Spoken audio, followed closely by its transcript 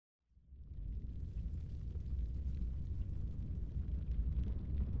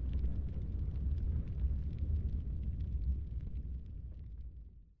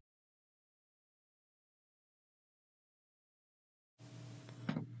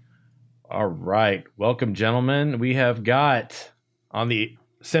All right. Welcome, gentlemen. We have got on the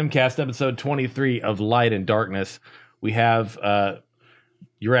Simcast episode 23 of Light and Darkness, we have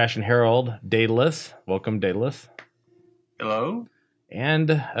Urash and Harold Daedalus. Welcome, Daedalus. Hello.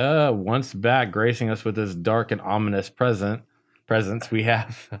 And once back, gracing us with this dark and ominous presence, we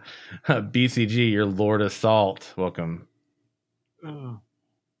have BCG, your Lord Assault. Welcome. Oh.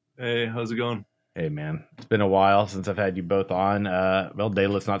 Hey, how's it going? Hey, man. It's been a while since I've had you both on. Well,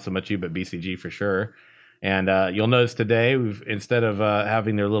 Daedalus, not so much you, but BCG for sure. And you'll notice today, instead of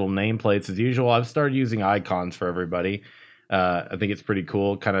having their little nameplates as usual, I've started using icons for everybody. I think it's pretty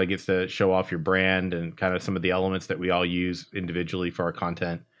cool. Kind of gets to show off your brand and kind of some of the elements that we all use individually for our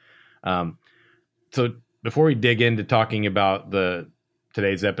content. So before we dig into talking about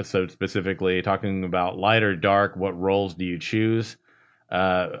today's episode specifically, talking about light or dark, what roles do you choose?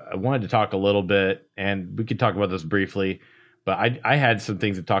 I wanted to talk a little bit, and we could talk about this briefly, but I had some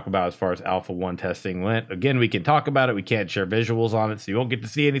things to talk about as far as Alpha 1 testing went. Again, we can talk about it. We can't share visuals on it, so you won't get to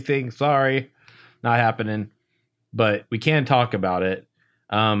see anything. Sorry, not happening. But we can talk about it.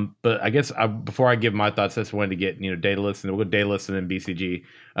 But I guess before I give my thoughts, I just wanted to get Daedalus, and we'll go Daedalus and then BCG.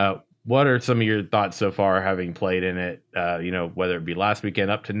 What are some of your thoughts so far, having played in it? Whether it be last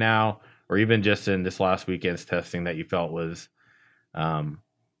weekend up to now, or even just in this last weekend's testing that you felt was,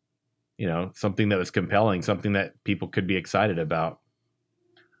 something that was compelling, something that people could be excited about.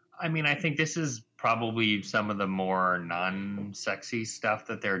 I mean, I think this is probably some of the more non-sexy stuff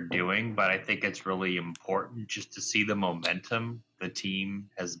that they're doing, but I think it's really important just to see the momentum the team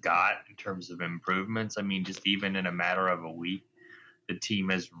has got in terms of improvements. I mean, just even in a matter of a week, the team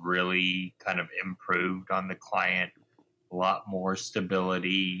has really kind of improved on the client, a lot more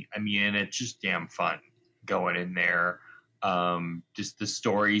stability. I mean, and it's just damn fun going in there. Just the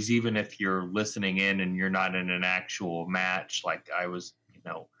stories, even if you're listening in and you're not in an actual match, like I was,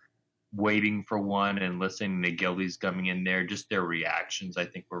 waiting for one and listening to Gillies coming in there, just their reactions, I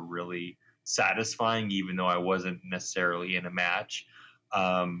think were really satisfying, even though I wasn't necessarily in a match.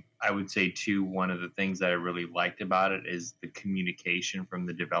 I would say too, one of the things that I really liked about it is the communication from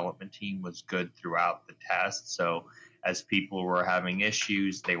the development team was good throughout the test. So as people were having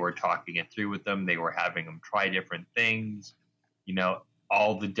issues, they were talking it through with them. They were having them try different things.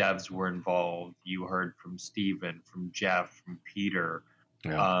 All the devs were involved. You heard from Steven, from Jeff, from Peter.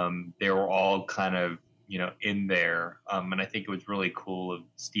 Yeah. They were all kind of, in there. And I think it was really cool of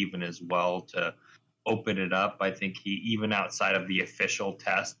Steven as well to open it up. I think even outside of the official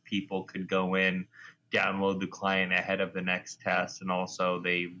test, people could go in, download the client ahead of the next test. And also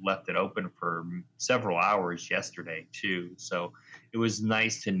they left it open for several hours yesterday too. So it was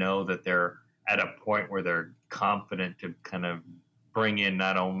nice to know that they're at a point where they're confident to kind of bring in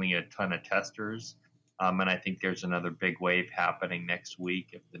not only a ton of testers, and I think there's another big wave happening next week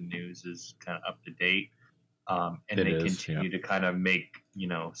if the news is kind of up to date. And they continue to kind of make,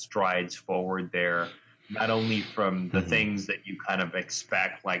 strides forward there, not only from the things that you kind of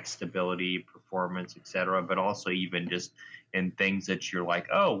expect, like stability, performance, et cetera, but also even just in things that you're like,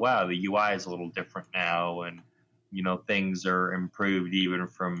 oh, wow, the UI is a little different now. And, things are improved even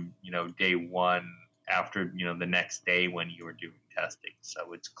from, day one after, the next day when you were doing testing.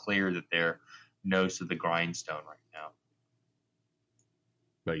 So it's clear that they're nose to the grindstone right now.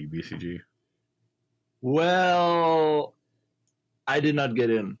 About you, BCG? Well, I did not get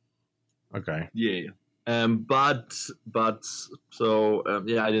in. Okay. Yeah. But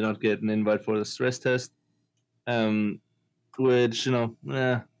I did not get an invite for the stress test. Which, I'm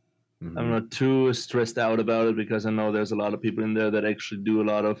not too stressed out about it because I know there's a lot of people in there that actually do a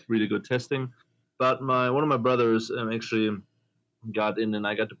lot of really good testing. But one of my brothers actually got in and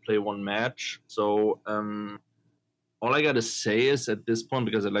I got to play one match. So all I got to say is at this point,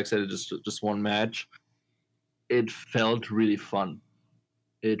 because like I said, it's just one match, it felt really fun.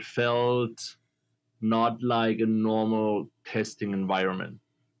 It felt not like a normal testing environment,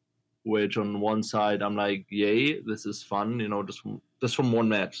 which on one side I'm like, yay, this is fun, just from one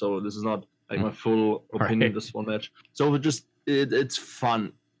match. So this is not like my full opinion, just one match. So it's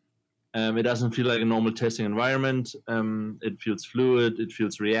fun. It doesn't feel like a normal testing environment. It feels fluid. It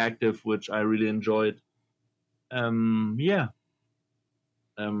feels reactive, which I really enjoyed. I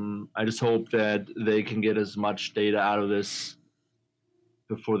just hope that they can get as much data out of this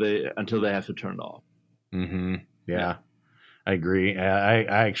until they have to turn it off. Mm-hmm. Yeah, I agree. I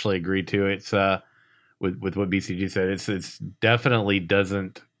actually agree too. It's with what BCG said. It's definitely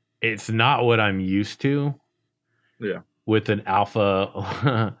doesn't. It's not what I'm used to. Yeah. With an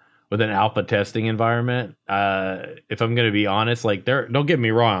alpha. With an alpha testing environment, if I'm going to be honest, like don't get me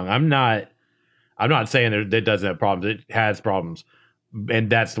wrong, I'm not saying that it doesn't have problems. It has problems, and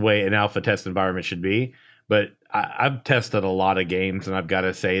that's the way an alpha test environment should be. But I've tested a lot of games, and I've got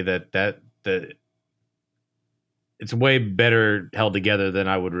to say that it's way better held together than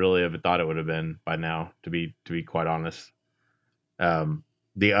I would really have thought it would have been by now, to be quite honest.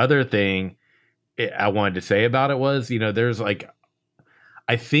 The other thing I wanted to say about it was, there's like,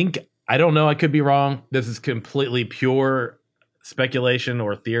 I don't know, I could be wrong. This is completely pure speculation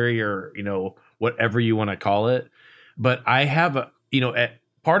or theory or, whatever you want to call it. But I have,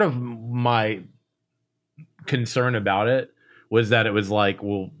 part of my concern about it was that it was like,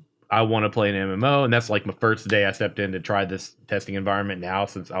 well, I want to play an MMO, and that's like my first day I stepped in to try this testing environment now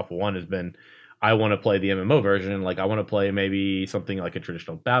since Alpha 1 has been, I want to play the MMO version. Like I want to play maybe something like a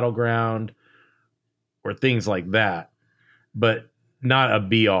traditional Battleground or things like that, but not a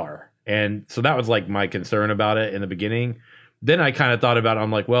BR. And so that was like my concern about it in the beginning. Then I kind of thought about it.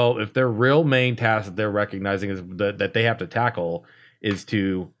 I'm like, well, if their real main task that they're recognizing is that they have to tackle is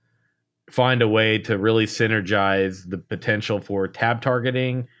to find a way to really synergize the potential for tab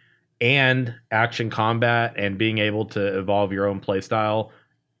targeting and action combat and being able to evolve your own playstyle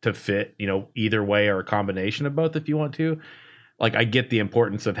to fit, either way or a combination of both if you want to. Like, I get the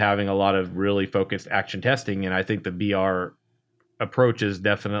importance of having a lot of really focused action testing, and I think the BR approach is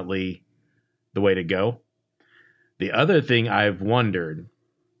definitely the way to go. The other thing I've wondered,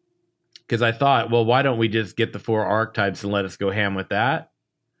 because I thought, well, why don't we just get the 4 archetypes and let us go ham with that?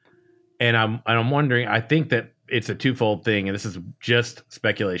 And I'm wondering, I think that it's a twofold thing, and this is just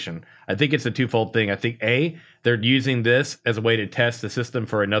speculation. I think it's a twofold thing. I think they're using this as a way to test the system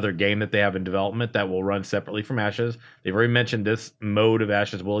for another game that they have in development that will run separately from Ashes. They've already mentioned this mode of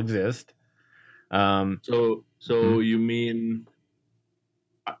Ashes will exist. So you mean?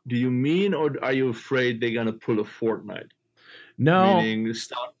 Do you mean, or are you afraid they're gonna pull a Fortnite? No. Meaning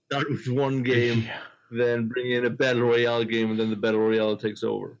start with one game, then bring in a battle royale game, and then the battle royale takes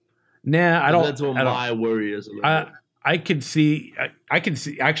over. Nah, I don't. That's what my worry is a little bit. I can see.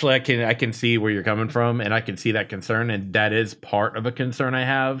 Actually, I can see where you're coming from, and I can see that concern, and that is part of a concern I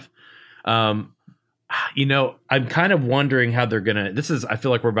have. I'm kind of wondering how they're gonna. I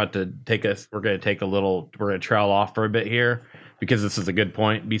feel like we're about to take us. We're gonna trail off for a bit here because this is a good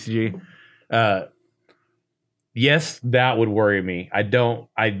point, BCG. Yes, that would worry me. I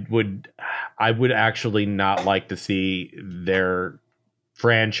would actually not like to see their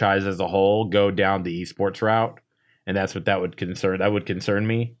franchise as a whole go down the esports route, and that would concern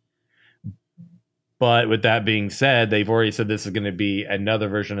me. But with that being said, they've already said this is going to be another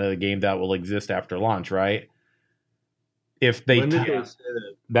version of the game that will exist after launch, right? If they, when did they say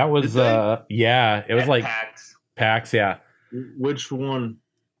that? That was it was like PAX, yeah. Which one?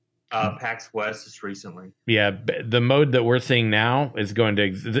 PAX West just recently. Yeah, the mode that we're seeing now is going to,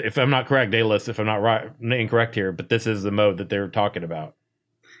 if I'm not correct, Dayless, if I'm not incorrect here, but this is the mode that they're talking about.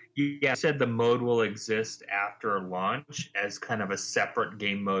 Yeah, I said the mode will exist after launch as kind of a separate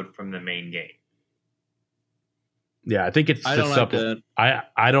game mode from the main game. Yeah, I think it's. I don't like that.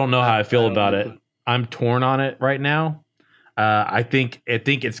 I don't know how I feel about it. I'm torn on it right now. I think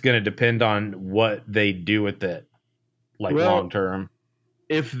it's going to depend on what they do with it, long term.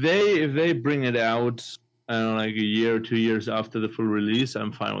 If they bring it out, I don't know, like a year or 2 years after the full release,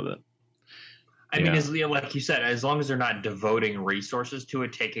 I'm fine with it. I mean, like you said, as long as they're not devoting resources to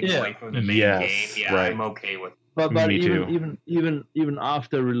it, taking away from the main game, right. I'm okay with it. But even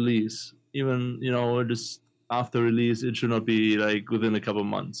after release, just after release, it should not be like within a couple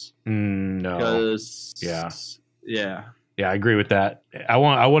months. No. Because yeah, I agree with that. I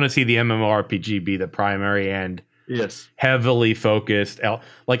want to see the MMORPG be the primary and heavily focused.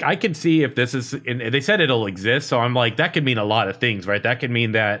 Like, I can see if this is, and they said it'll exist, so I'm like, that could mean a lot of things, right? That could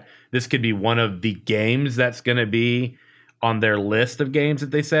mean that this could be one of the games that's going to be on their list of games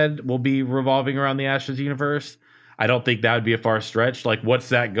that they said will be revolving around the Ashes universe. I don't think that would be a far stretch. Like, what's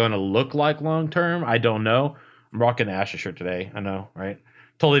that going to look like long term? I don't know. I'm rocking the Ashes shirt today. I know, right?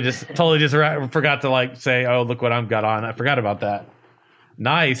 Totally just forgot to say, oh, look what I've got on. I forgot about that.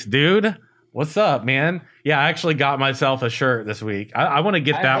 Nice, dude. What's up, man? Yeah, I actually got myself a shirt this week. I want to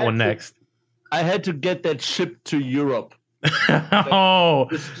get that one next. I had to get that shipped to Europe. Oh,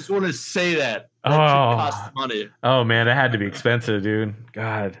 just want to say that. That shit costs money. Oh man, it had to be expensive, dude.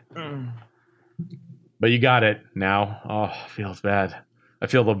 God. But you got it now. Oh, feels bad. I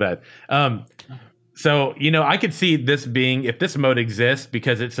feel a little bad. So, I could see this being, if this mode exists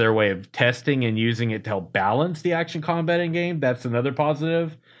because it's their way of testing and using it to help balance the action combat in game, that's another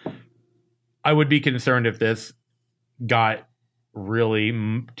positive. I would be concerned if this got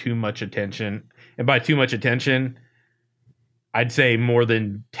really too much attention. And by too much attention, I'd say more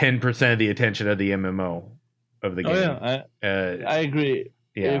than 10% of the attention of the MMO. of the game. Oh yeah, I agree.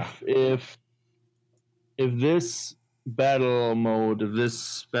 Yeah. If this battle mode, if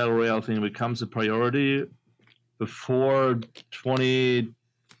this battle royale thing becomes a priority before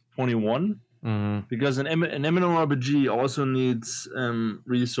 2021, because an MMORPG also needs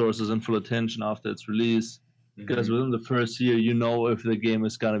resources and full attention after its release. Because within the first year, you know if the game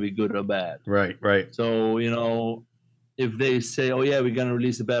is gonna be good or bad. Right. So if they say, "Oh yeah, we're gonna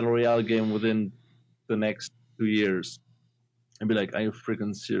release a battle royale game within the next 2 years," I'd be like, "Are you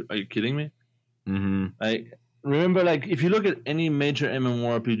freaking serious? Are you kidding me?" Like, remember, like, if you look at any major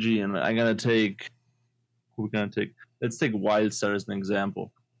MMORPG, and let's take WildStar as an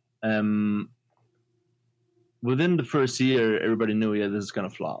example. Within the first year, everybody knew, this is gonna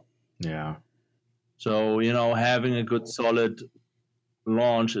flop. Yeah. So having a good solid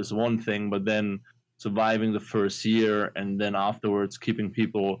launch is one thing, but then surviving the first year and then afterwards keeping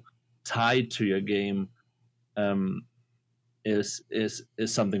people tied to your game is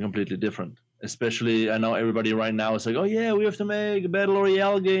something completely different. Especially, I know everybody right now is like, "Oh yeah, we have to make a battle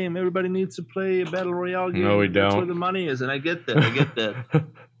royale game. Everybody needs to play a battle royale game. No, we don't. That's where the money is." And I get that.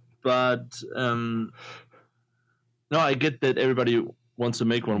 But no, I get that everybody wants to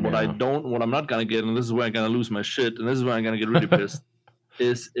make one. Yeah. What I'm not gonna get, and this is where I'm gonna lose my shit, and this is where I'm gonna get really pissed,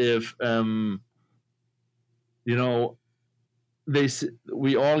 is if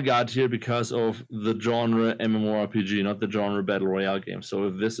we all got here because of the genre MMORPG, not the genre battle royale game. So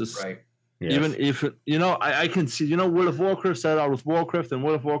if this is right. Yes. Even if I can see, World of Warcraft started out with Warcraft, and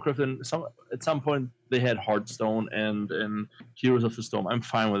World of Warcraft, and at some point they had Hearthstone and Heroes of the Storm. I'm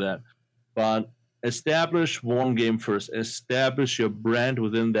fine with that, but establish one game first. Establish your brand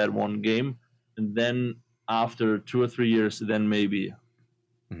within that one game, and then after 2 or 3 years, then maybe.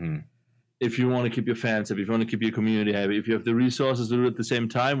 If you want to keep your fans happy, if you want to keep your community happy, if you have the resources to do it at the same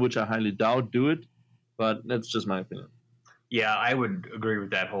time, which I highly doubt, do it. But that's just my opinion. Yeah, I would agree with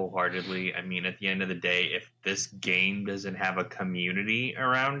that wholeheartedly. I mean, at the end of the day, if this game doesn't have a community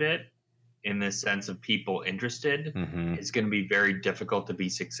around it, in the sense of people interested, it's going to be very difficult to be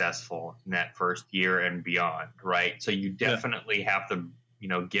successful in that first year and beyond, right? So you definitely have to,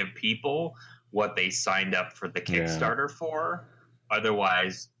 give people what they signed up for the Kickstarter for.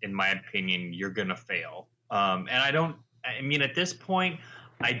 Otherwise, in my opinion, you're going to fail. At this point,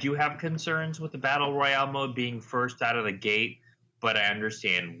 I do have concerns with the Battle Royale mode being first out of the gate, but I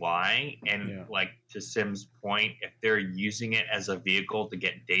understand why. And like to Sim's point, if they're using it as a vehicle to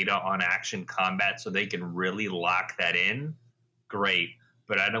get data on action combat so they can really lock that in, great.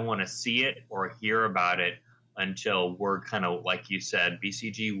 But I don't want to see it or hear about it until we're kind of, like you said,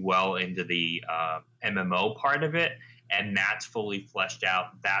 BCG well into the MMO part of it. And that's fully fleshed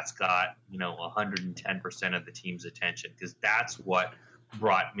out. That's got, 110% of the team's attention, because that's what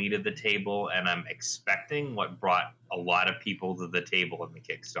brought me to the table, and I'm expecting what brought a lot of people to the table in the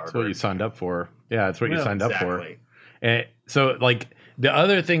Kickstarter. That's what you signed up for. Yeah, that's what you signed up for. And so, like, the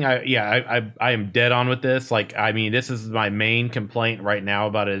other thing, I am dead on with this. Like, I mean, this is my main complaint right now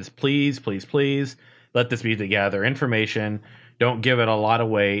about it is please let this be to gather information. Don't give it a lot of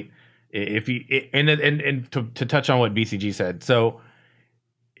weight. If you and to touch on what BCG said, so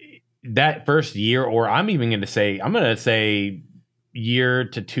that first year, or I'm going to say year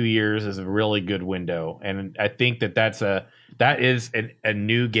to 2 years is a really good window, and I think that is a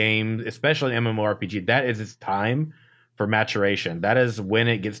new game, especially MMORPG. That is its time for maturation. That is when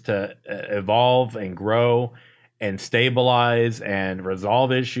it gets to evolve and grow and stabilize and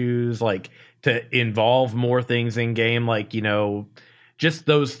resolve issues, like to involve more things in game, like just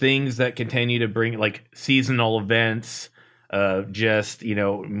those things that continue to bring, like seasonal events,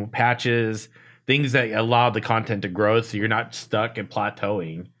 patches, things that allow the content to grow so you're not stuck and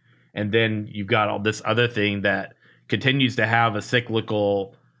plateauing. And then you've got all this other thing that continues to have a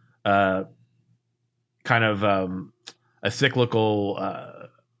cyclical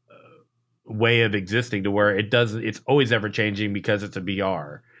way of existing, to where it's always ever changing because it's a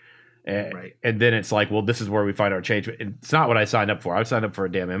BR. Right. And then it's like, well, this is where we find our change. It's not what I signed up for. I signed up for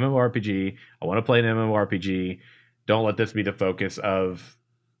a damn MMORPG. I want to play an MMORPG. Don't let this be the focus of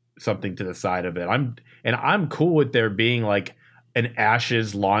something to the side of it. I'm cool with there being like an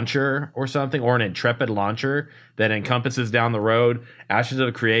Ashes launcher or something, or an Intrepid launcher that encompasses down the road Ashes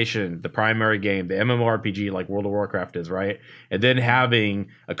of Creation, the primary game, the MMORPG like World of Warcraft is, right? And then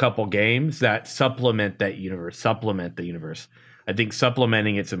having a couple games that supplement the universe. I think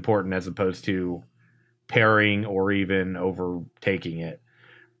supplementing it's important as opposed to pairing or even overtaking it.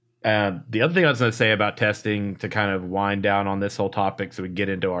 The other thing I was going to say about testing, to kind of wind down on this whole topic so we can get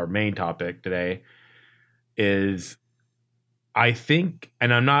into our main topic today, is I think,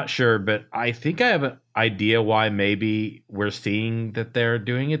 and I'm not sure, but I think I have idea why maybe we're seeing that they're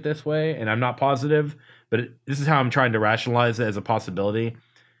doing it this way, and I'm not positive, but this is how I'm trying to rationalize it as a possibility.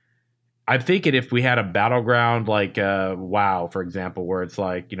 I'm thinking if we had a battleground like WoW, for example, where it's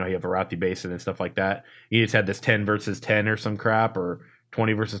like, you have Arathi Basin and stuff like that, you just had this 10 versus 10 or some crap, or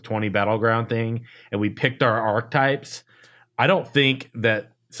 20 versus 20 battleground thing, and we picked our archetypes. I don't think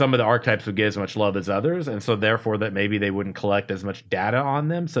that some of the archetypes would get as much love as others, and so therefore that maybe they wouldn't collect as much data on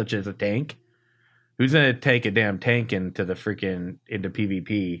them, such as a tank. Who's going to take a damn tank into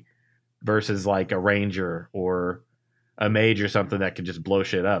PvP versus like a ranger or a mage or something that could just blow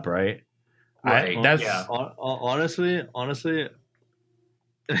shit up, right? Right. Honestly,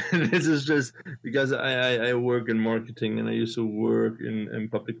 this is just because I work in marketing and I used to work in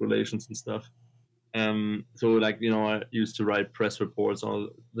public relations and stuff. So like, I used to write press reports, all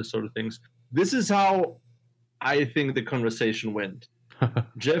this sort of things. This is how I think the conversation went.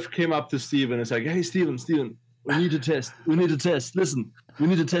 Jeff came up to Steven and was like, "Hey, Steven, we need to test. Listen, we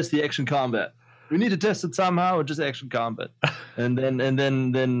need to test the action combat. We need to test it somehow, or just action combat." And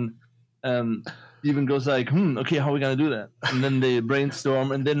then Steven goes like, "Okay, how are we gonna do that?" And then they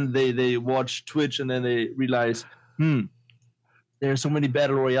brainstorm, and then they watch Twitch, and then they realize, there are so many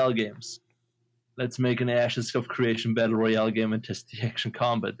battle royale games. Let's make an Ashes of Creation battle royale game and test the action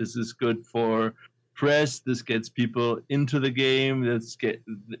combat. This is good for press. This gets people into the game. Let's get,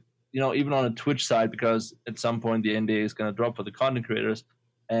 even on a Twitch side, because at some point the NDA is going to drop for the content creators,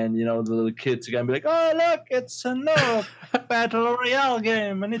 and the little kids are going to be like, "Oh, look, it's another battle royale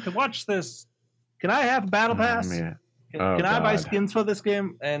game. I need to watch this. Can I have a battle pass? Can I buy skins for this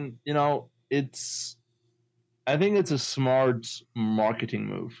game?" And I think it's a smart marketing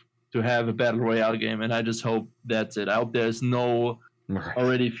move to have a battle royale game, and I just hope that's it. I hope there's no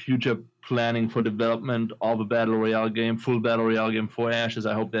already future planning for development of a battle royale game, full battle royale game for Ashes.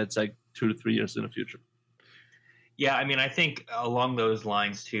 I hope that's like 2 to 3 years in the future. Yeah, I mean, I think along those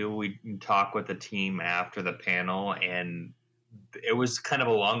lines too, we talked with the team after the panel, and it was kind of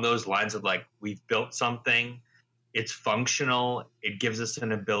along those lines of like, we've built something, it's functional, it gives us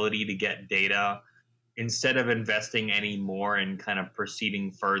an ability to get data. Instead of investing any more in kind of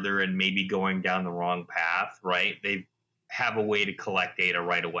proceeding further and maybe going down the wrong path, right? They have a way to collect data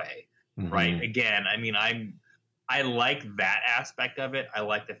right away, right? Again, I mean, I like that aspect of it. I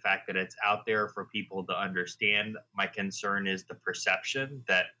like the fact that it's out there for people to understand. My concern is the perception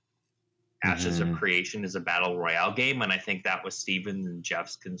that Ashes of Creation is a battle royale game, and I think that was Steven and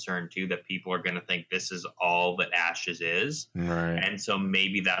Jeff's concern too, that people are going to think this is all that Ashes is, right? And so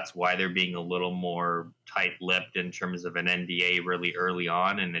maybe that's why they're being a little more tight-lipped in terms of an NDA really early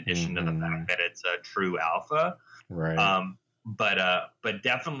on, in addition to the fact that it's a true alpha, right? But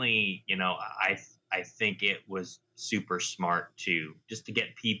definitely, I think it was super smart too, just to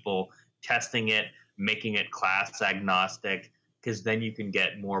get people testing it, making it class agnostic, because then you can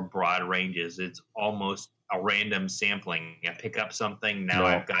get more broad ranges. It's almost a random sampling. I pick up something, now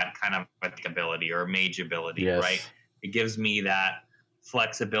I've got kind of a ability or a mage ability, right? It gives me that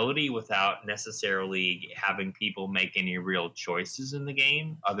flexibility without necessarily having people make any real choices in the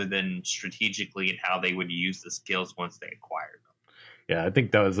game, other than strategically and how they would use the skills once they acquired them. Yeah, I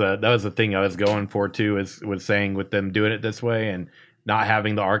think that was the thing I was going for too, was saying with them doing it this way and not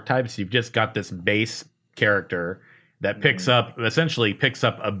having the archetypes, you've just got this base character that essentially picks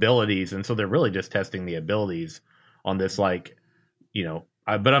up abilities, and so they're really just testing the abilities on this, like,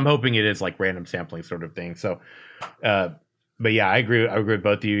 but I'm hoping it is like random sampling sort of thing. So, but yeah, I agree with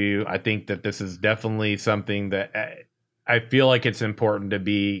both of you. I think that this is definitely something that I feel like it's important to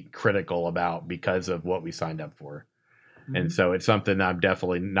be critical about because of what we signed up for. And so it's something I'm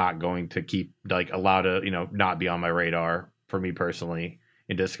definitely not going to keep allow to, not be on my radar for me personally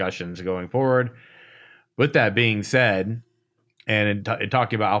in discussions going forward. With that being said, and in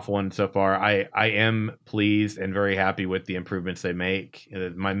talking about Alpha 1 so far, I am pleased and very happy with the improvements they make.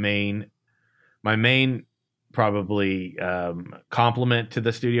 My main probably compliment to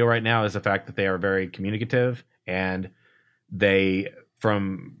the studio right now is the fact that they are very communicative, and they,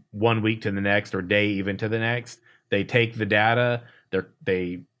 from 1 week to the next, or day even to the next, they take the data,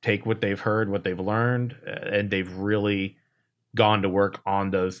 they take what they've heard, what they've learned, and they've really gone to work on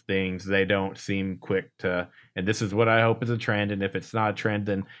those things. They don't seem quick to, and this is what I hope is a trend, and if it's not a trend,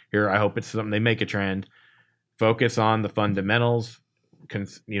 then here I hope it's something they make a trend. Focus on the fundamentals,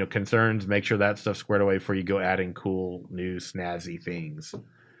 concerns, make sure that stuff's squared away before you go adding cool, new, snazzy things.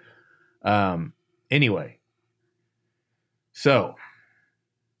 Anyway, so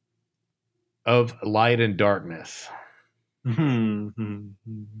of light and darkness.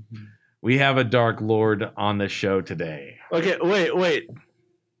 We have a Dark Lord on the show today. Okay, wait.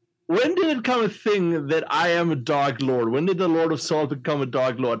 when did it become a thing that I am a Dark Lord? When did the Lord of Salt become a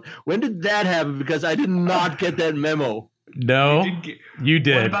Dark Lord? When did that happen? Because I did not get that memo. No, you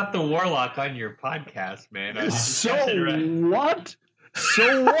did. What about the Warlock on your podcast, man? So what?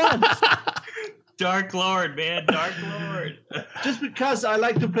 So what? Dark Lord, man. Dark Lord. Just because I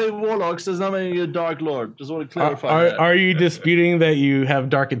like to play Warlocks does not make me a Dark Lord. Just want to clarify that. Are you disputing that you have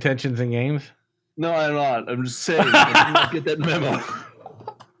dark intentions in games? No, I'm not. I'm just saying I did not get that memo.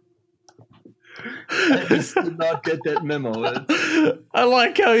 I just did not get that memo. I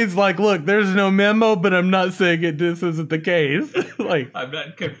like how he's like, look, there's no memo, but I'm not saying this isn't the case. Like, I'm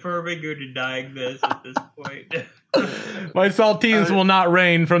not confirming or denying this at this point. My saltines will not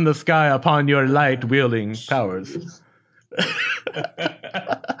rain from the sky upon your light-wielding powers.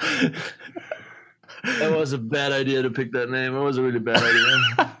 That was a bad idea to pick that name. It was a really bad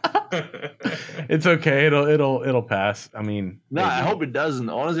idea. It's okay. It'll pass. I mean, no, maybe. I hope it doesn't.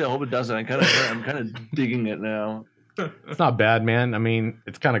 Honestly, I hope it doesn't. I'm kind of digging it now. It's not bad, man. I mean,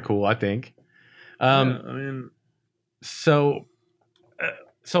 it's kind of cool, I think. So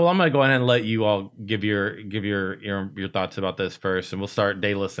I'm gonna go ahead and let you all give your thoughts about this first, and we'll start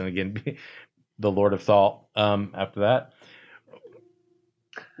Daedalus and again, the Lord of Salt. After that.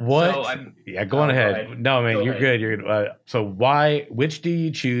 What? So go on ahead. Go ahead. No, man, you're good. You're good. So which do you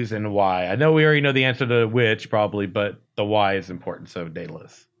choose and why? I know we already know the answer to which probably, but the why is important. So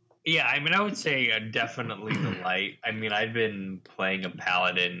Daedalus. Yeah, I mean, I would say definitely the light. I mean, I've been playing a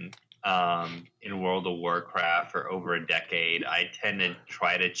paladin in World of Warcraft for over a decade. I tend to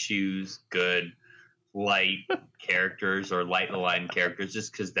try to choose good light characters or light aligned characters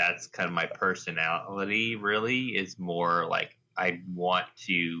just because that's kind of my personality. Really, is more like I want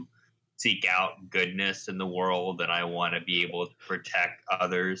to seek out goodness in the world and I want to be able to protect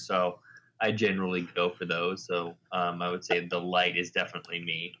others. So I generally go for those. So I would say the light is definitely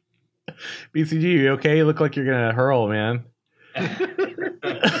me. BCG, you okay? You look like you're going to hurl, man.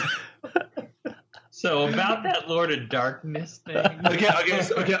 So about that Lord of Darkness thing. Okay. It's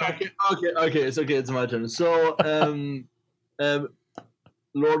my turn. So,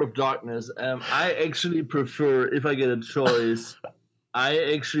 Lord of Darkness. I actually prefer, if I get a choice, I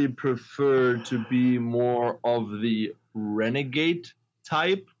actually prefer to be more of the renegade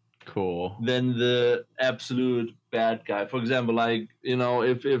type. Cool. Than the absolute bad guy. For example, like, you know,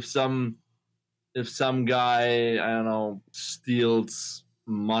 if some guy, I don't know, steals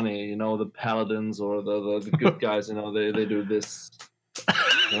money, you know, the paladins or the good guys, you know, they do this,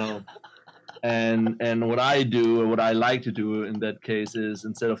 you know. And what I do, or what I like to do in that case is,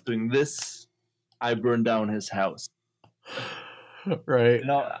 instead of doing this, I burn down his house. Right. You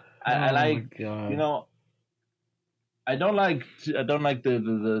know, I like, you know, I don't like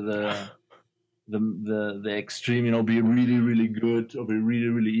the extreme, you know, be really, really good or be really,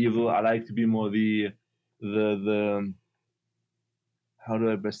 really evil. I like to be more the how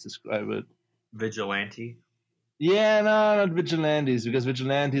do I best describe it? Vigilante. Yeah, no, not vigilantes, because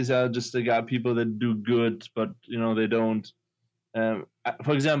vigilantes are just the guy people that do good, but you know they don't.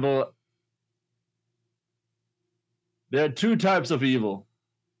 For example, there are two types of evil,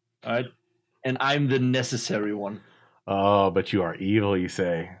 right? And I'm the necessary one. Oh, but you are evil, you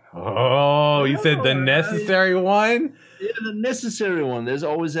say. Oh, you said the necessary one? Yeah, the necessary one. There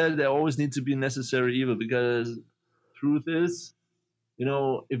always needs to be necessary evil, because truth is, you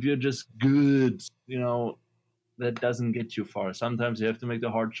know, if you're just good, you know, that doesn't get you far. Sometimes you have to make the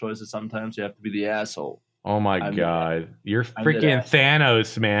hard choices. Sometimes you have to be the asshole. Oh my God. You're freaking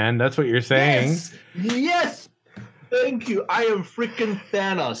Thanos, man. That's what you're saying. Yes. Thank you. I am freaking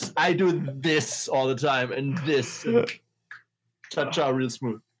Thanos. I do this all the time and this. Cha-cha real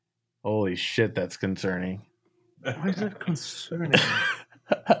smooth. Holy shit, that's concerning. Why is that concerning?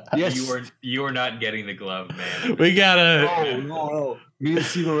 Yes. You are not getting the glove, man. We gotta. No. Me and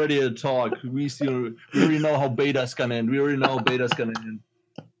Steve already had a talk. We already know how beta's gonna end. We're gonna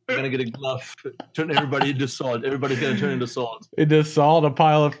get a glove. Turn everybody into salt. Everybody's gonna turn into salt. Into salt? A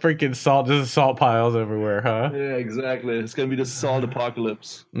pile of freaking salt. There's salt piles everywhere, huh? Yeah, exactly. It's gonna be the salt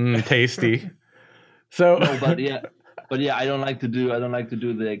apocalypse. Tasty. So. No, but yeah, I don't like to do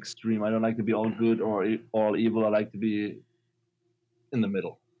the extreme. I don't like to be all good or all evil. I like to be in the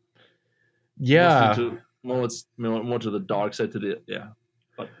middle. Yeah. More to the dark side,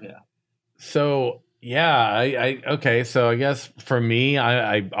 but yeah. So yeah, I okay. So I guess for me,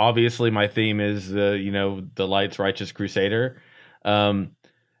 I obviously my theme is the Light's Righteous Crusader. I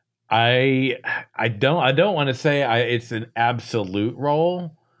don't want to say it's an absolute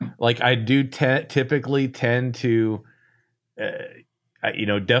role. Like I do typically tend to,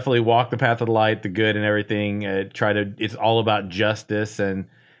 definitely walk the path of the light, the good and everything. It's all about justice and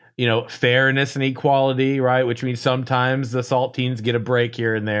fairness and equality, right? Which means sometimes the Salt teens get a break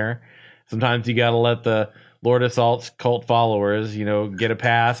here and there. Sometimes you got to let the Lord of Salt's cult followers, get a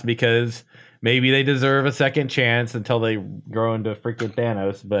pass because maybe they deserve a second chance until they grow into freaking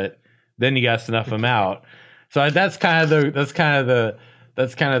Thanos. But then you got to snuff them out. So that's kind of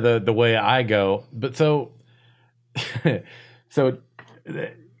the way I go. But so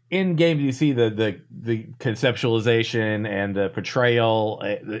in games you see the conceptualization and the portrayal,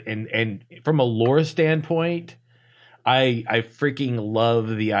 and from a lore standpoint, I freaking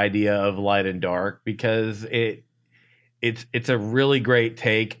love the idea of light and dark because it's a really great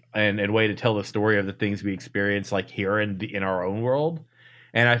take and way to tell the story of the things we experience like here in our own world.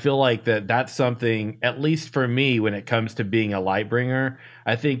 And I feel like that's something, at least for me, when it comes to being a light bringer,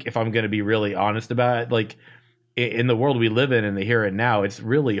 I think if I'm going to be really honest about it, like in the world we live in the here and now, it's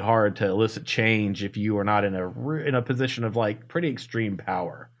really hard to elicit change if you are not in a position of like pretty extreme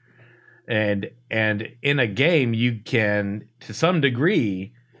power. And in a game, you can, to some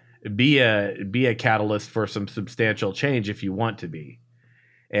degree, be a catalyst for some substantial change if you want to be.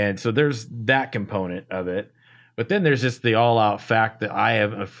 And so there's that component of it. But then there's just the all-out fact that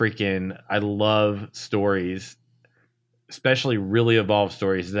I love stories, especially really evolved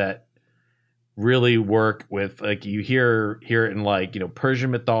stories that really work with, like, you hear it in, like,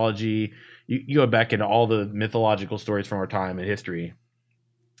 Persian mythology. You go back into all the mythological stories from our time in history.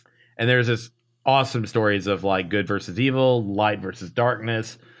 And there's this awesome stories of like good versus evil, light versus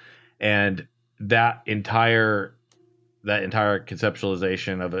darkness, and that entire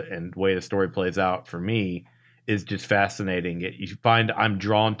conceptualization of it and way the story plays out for me is just fascinating. You find I'm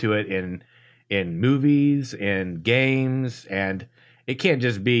drawn to it in movies, in games, and it can't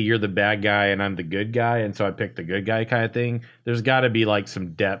just be you're the bad guy and I'm the good guy, and so I pick the good guy kind of thing. There's got to be like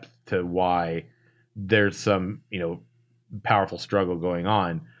some depth to why there's some powerful struggle going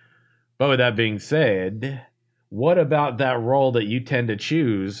on. But with that being said, what about that role that you tend to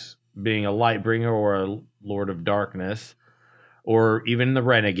choose, being a light bringer or a Lord of Darkness, or even the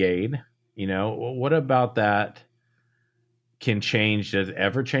Renegade? What about that can change? Does it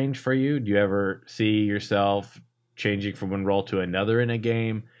ever change for you? Do you ever see yourself changing from one role to another in a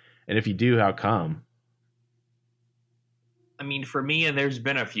game? And if you do, how come? I mean, for me, and there's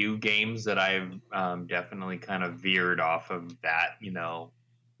been a few games that I've definitely kind of veered off of that,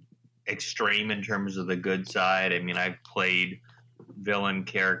 extreme in terms of the good side. I mean, I've played villain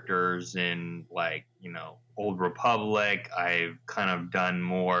characters in Old Republic. I've kind of done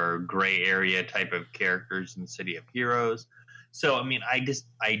more gray area type of characters in City of Heroes. So, I mean, I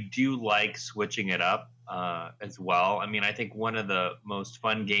do like switching it up as well. I mean, I think one of the most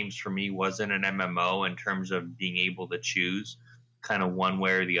fun games for me wasn't an MMO in terms of being able to choose kind of one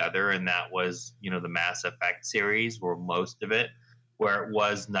way or the other. And that was, the Mass Effect series, or most of it, where it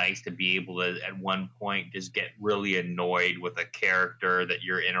was nice to be able to, at one point, just get really annoyed with a character that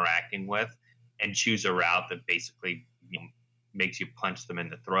you're interacting with and choose a route that basically makes you punch them in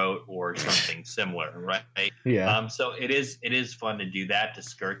the throat or something similar, right? Yeah. So it is fun to do that, to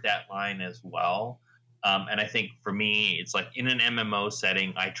skirt that line as well. And I think for me, it's like in an MMO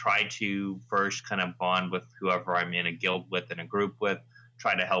setting, I try to first kind of bond with whoever I'm in a guild with, in a group with,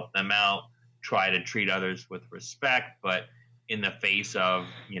 try to help them out, try to treat others with respect, but in the face of,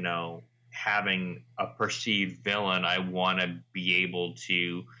 having a perceived villain, I want to be able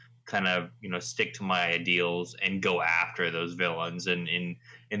to kind of, stick to my ideals and go after those villains. And in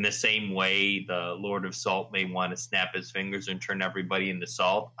the same way, the Lord of Salt may want to snap his fingers and turn everybody into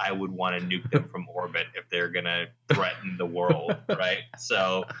salt, I would want to nuke them from orbit if they're going to threaten the world, right?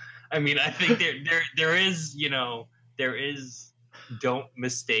 So, I mean, I think there is don't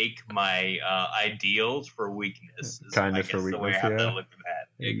mistake my ideals for weakness. Kindness for weakness. The way I have to look at that.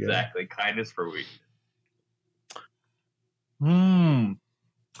 Exactly. Kindness for weakness.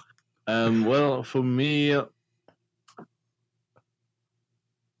 Well, for me,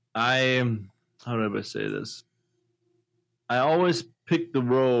 how do I say this? I always pick the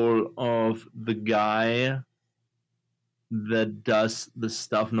role of the guy that does the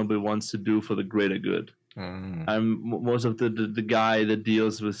stuff nobody wants to do for the greater good. I'm most of the guy that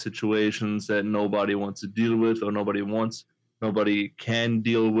deals with situations that nobody wants to deal with, or nobody can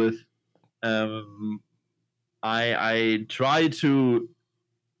deal with. I try to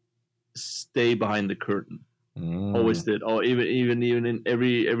stay behind the curtain. Always did. Or even in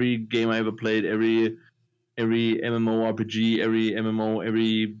every game I ever played, every MMORPG, every MMO,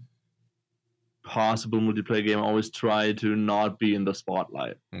 every possible multiplayer game, I always try to not be in the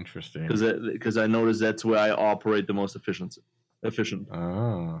spotlight. Interesting. Because I notice that's where I operate the most efficiency. efficient.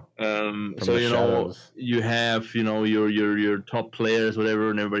 Oh. So shadows. you have your top players,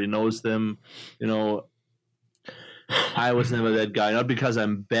 whatever, and everybody knows them. I was never that guy, not because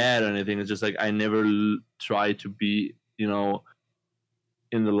I'm bad or anything. It's just like I never try to be in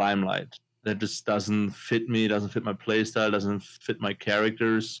the limelight. That just doesn't fit me. Doesn't fit my play style. Doesn't fit my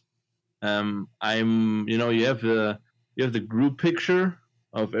characters. I'm you have the group picture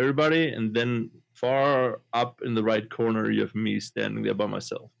of everybody, and then far up in the right corner you have me standing there by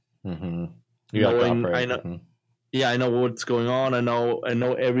myself. Mm-hmm. I know what's going on. I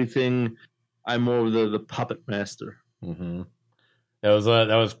know everything. I'm more of the puppet master. Mm-hmm. That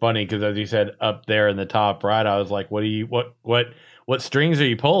was funny because, as you said, up there in the top right, I was like, what strings are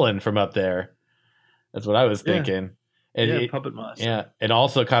you pulling from up there? That's what I was thinking. And puppet master. Yeah, and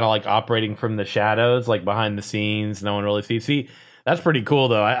also kind of like operating from the shadows, like behind the scenes, no one really sees. See, that's pretty cool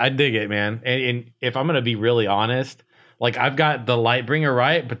though. I dig it, man. And if I'm gonna be really honest, like I've got the Lightbringer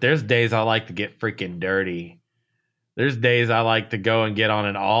right, but there's days I like to get freaking dirty. There's days I like to go and get on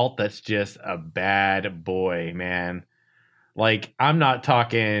an alt that's just a bad boy, man. Like, I'm not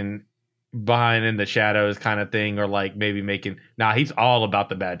talking behind in the shadows kind of thing, or like maybe making. Nah, he's all about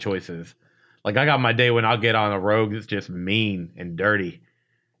the bad choices. Like, I got my day when I'll get on a rogue that's just mean and dirty.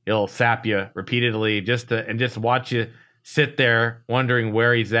 He'll sap you repeatedly just watch you sit there wondering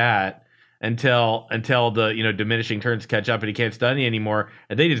where he's at until the diminishing turns catch up and he can't stun you anymore,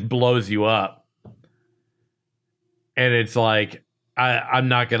 and they just blows you up. And it's like, I'm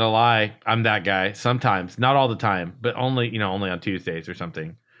not gonna lie, I'm that guy sometimes, not all the time, but only on Tuesdays or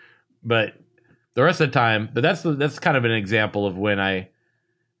something. But the rest of the time, that's kind of an example of when I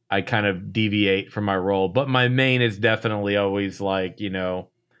kind of deviate from my role. But my main is definitely always like the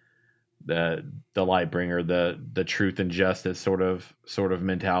Lightbringer, the truth and justice sort of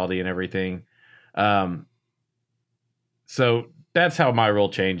mentality and everything. So that's how my role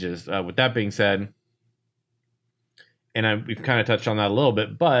changes. With that being said. And we've kind of touched on that a little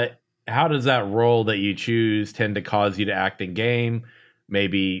bit, but how does that role that you choose tend to cause you to act in game?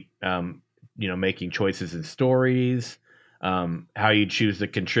 Maybe, making choices in stories, how you choose to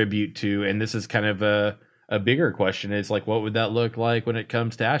contribute to, and this is kind of a bigger question, is like, what would that look like when it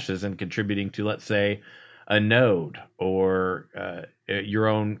comes to Ashes and contributing to, let's say, a node or your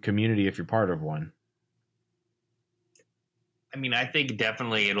own community if you're part of one? I mean, I think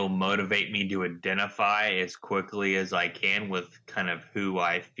definitely it'll motivate me to identify as quickly as I can with kind of who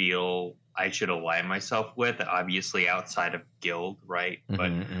I feel I should align myself with, obviously outside of guild, right?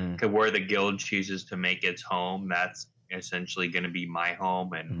 But where the guild chooses to make its home, that's essentially going to be my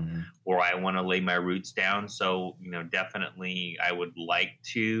home and where I want to lay my roots down. So, definitely I would like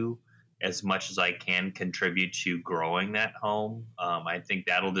to, as much as I can, contribute to growing that home. I think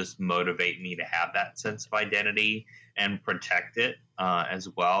that'll just motivate me to have that sense of identity and protect it as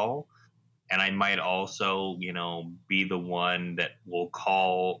well. And I might also, be the one that will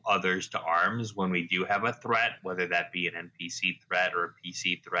call others to arms when we do have a threat, whether that be an NPC threat or a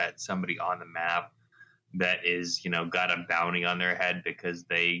PC threat, somebody on the map that is, got a bounty on their head because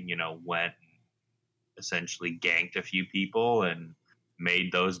they, went and essentially ganked a few people and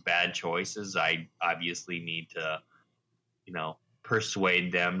made those bad choices. I obviously need to,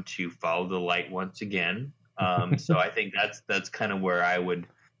 persuade them to follow the light once again. So I think that's kind of where I would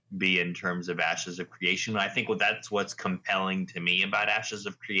be in terms of Ashes of Creation. I think that's what's compelling to me about Ashes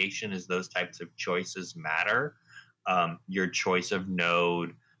of Creation is those types of choices matter. Your choice of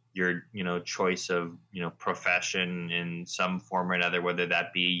node, your choice of profession in some form or another, whether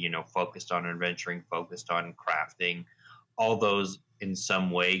that be focused on adventuring, focused on crafting, all those in some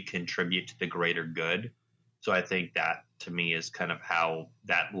way contribute to the greater good. So I think that to me is kind of how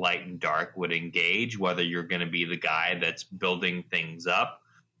that light and dark would engage, whether you're going to be the guy that's building things up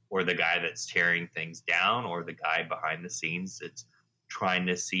or the guy that's tearing things down or the guy behind the scenes that's trying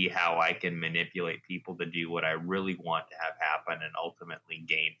to see how I can manipulate people to do what I really want to have happen and ultimately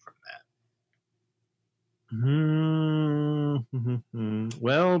gain from that.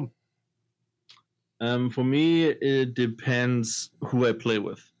 Well, for me, it depends who I play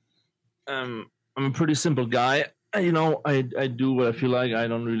with. I'm a pretty simple guy. I do what I feel like. I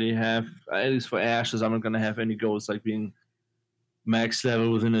don't really have, at least for Ashes, I'm not going to have any goals like being max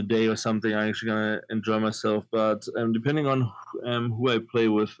level within a day or something. I'm actually going to enjoy myself. But depending on who I play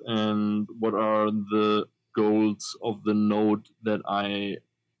with and what are the goals of the node that I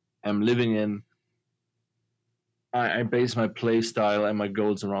am living in, I base my play style and my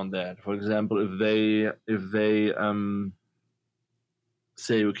goals around that. For example, if they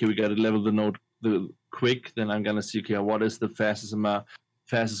say, okay, we got to level the node quick, then I'm gonna see, okay, what is the fastest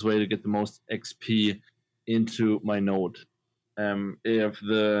way to get the most XP into my node? If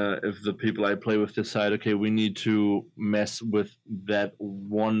the people I play with decide, okay, we need to mess with that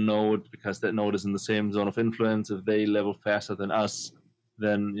one node because that node is in the same zone of influence, if they level faster than us,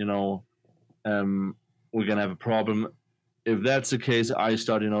 then we're gonna have a problem. If that's the case, I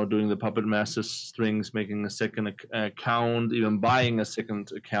start doing the Puppet Master strings, making a second account, even buying a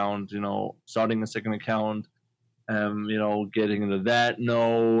second account, starting a second account, getting into that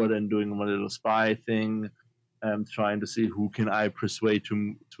node and doing my little spy thing, trying to see who can I persuade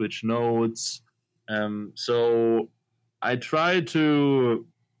to switch nodes. So I try to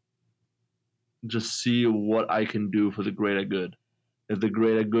just see what I can do for the greater good. If the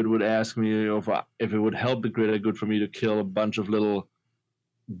greater good would ask me, if it would help the greater good for me to kill a bunch of little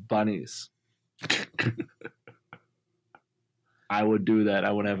bunnies, I would do that.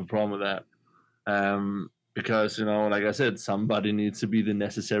 I wouldn't have a problem with that. Because, like I said, somebody needs to be the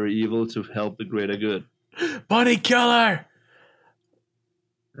necessary evil to help the greater good. Bunny killer!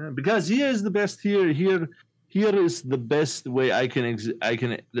 Because here is the best here is the best way I can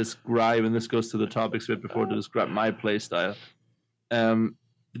describe, and this goes to the topics we had before, to describe my play style.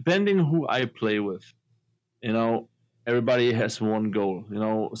 Depending who I play with, everybody has one goal.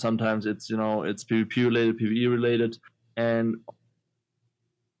 Sometimes it's PvP related, PvE related, and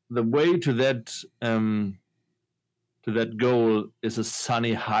the way to that goal is a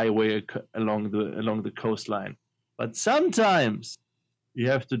sunny highway along the coastline. But sometimes you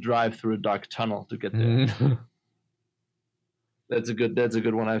have to drive through a dark tunnel to get there. That's a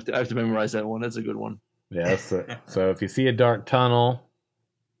good one. I have to memorize that one. That's a good one. Yeah. So if you see a dark tunnel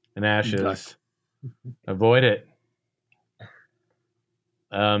in Ashes, avoid it.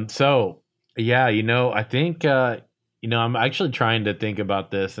 So yeah, I think I'm actually trying to think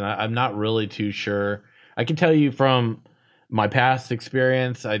about this, and I'm not really too sure. I can tell you from my past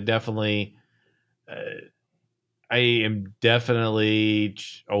experience, I am definitely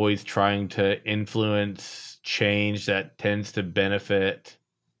always trying to influence change that tends to benefit,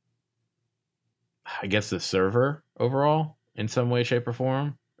 I guess, the server overall in some way, shape, or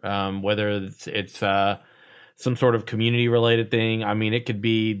form. Whether it's some sort of community related thing. I mean, it could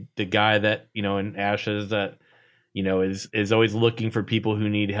be the guy that, in Ashes that, is always looking for people who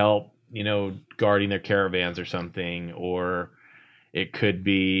need help, guarding their caravans or something. Or it could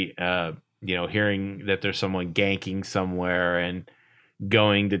be, hearing that there's someone ganking somewhere and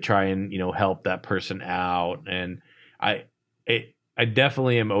going to try and, help that person out. And I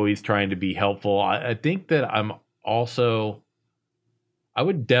definitely am always trying to be helpful. I think that I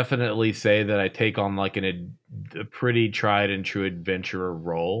would definitely say that I take on like a pretty tried and true adventurer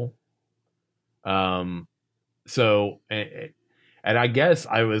role. So, and I guess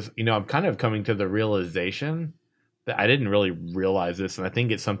I was, I'm kind of coming to the realization that I didn't really realize this, and I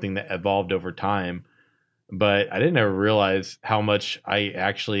think it's something that evolved over time, but I didn't ever realize how much I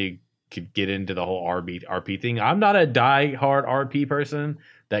actually could get into the whole RP thing. I'm not a die-hard RP person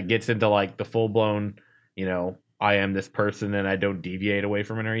that gets into like the full-blown, I am this person and I don't deviate away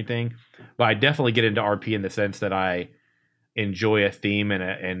from it or anything. But I definitely get into RP in the sense that I enjoy a theme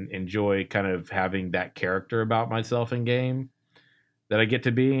and enjoy kind of having that character about myself in game that I get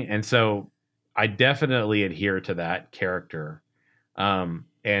to be. And so I definitely adhere to that character. And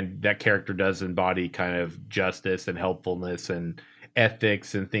that character does embody kind of justice and helpfulness and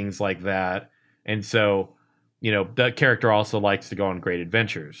ethics and things like that. And so, the character also likes to go on great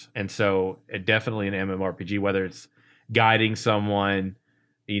adventures. And so definitely an MMORPG, whether it's guiding someone,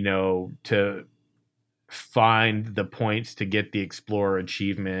 to find the points to get the explorer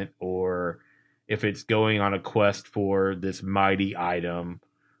achievement, or if it's going on a quest for this mighty item,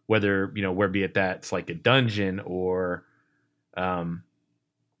 whether, where be it that's like a dungeon or a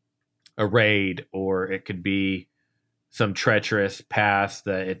raid, or it could be some treacherous pass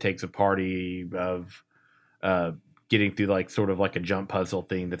that it takes a party of getting through, like sort of like a jump puzzle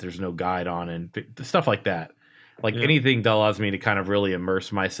thing that there's no guide on, and stuff like that. Like anything that allows me to kind of really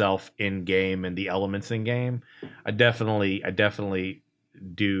immerse myself in game and the elements in game. I definitely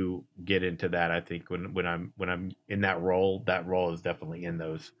do get into that. I think when I'm in that role is definitely in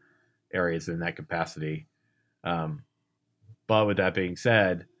those areas in that capacity. But with that being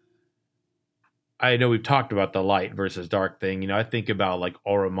said, I know we've talked about the light versus dark thing. I think about like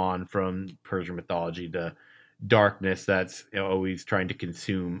Oromon from Persian mythology, the darkness that's always trying to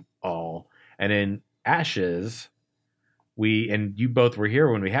consume all. And in Ashes, you both were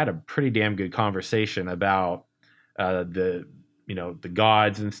here when we had a pretty damn good conversation about the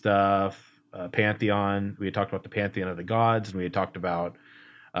gods and stuff, pantheon. We had talked about the pantheon of the gods, and we had talked about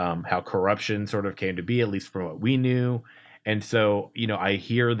how corruption sort of came to be, at least from what we knew. And so, I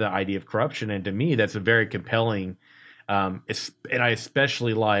hear the idea of corruption, and to me, that's a very compelling And I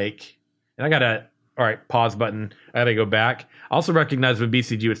especially like, and I gotta, all right, pause button. I gotta go back. I also recognize when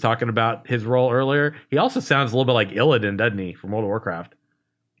BCG was talking about his role earlier, he also sounds a little bit like Illidan, doesn't he, from World of Warcraft?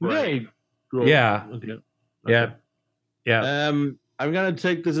 Right. Yeah. Okay. Yeah. Yeah. I'm gonna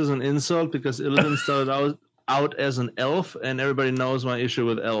take this as an insult because Illidan started out as an elf, and everybody knows my issue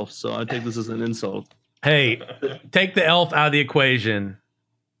with elves, so I take this as an insult. Hey, take the elf out of the equation.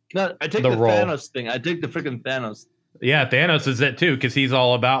 No, I take the Thanos thing. I take the freaking Thanos. Yeah, Thanos is it too, because he's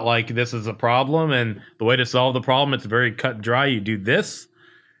all about like this is a problem, and the way to solve the problem, it's very cut and dry. You do this.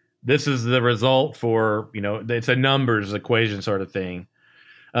 This is the result for, it's a numbers equation sort of thing.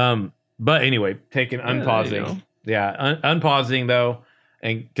 But anyway, unpausing. Yeah, unpausing though,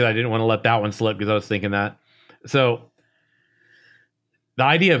 and because I didn't want to let that one slip because I was thinking that. So the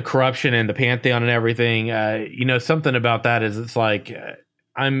idea of corruption and the pantheon and everything, something about that is it's like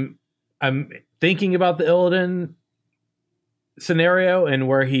I'm thinking about the Illidan scenario and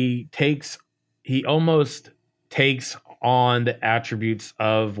where he almost takes on the attributes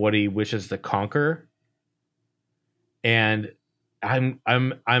of what he wishes to conquer, and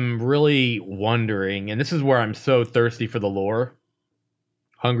I'm really wondering, and this is where I'm so thirsty for the lore,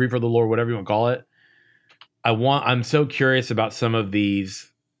 hungry for the lore, whatever you want to call it. I'm so curious about some of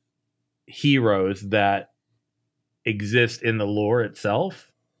these heroes that exist in the lore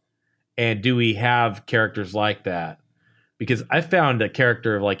itself, and do we have characters like that? Because I found a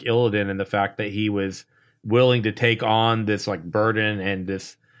character of like Illidan in the fact that he was willing to take on this like burden and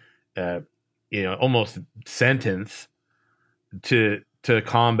this, almost sentence to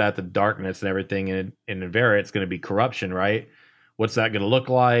combat the darkness and everything. And in Nevera, it's going to be corruption, right? What's that going to look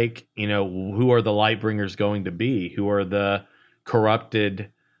like? Who are the Lightbringers going to be? Who are the corrupted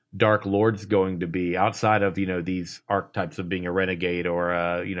Dark Lords going to be outside of, these archetypes of being a renegade or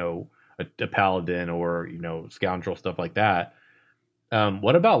a paladin or scoundrel, stuff like that.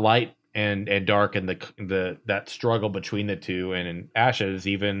 What about light and dark and the that struggle between the two, and in Ashes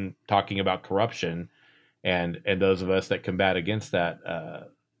even talking about corruption and those of us that combat against that?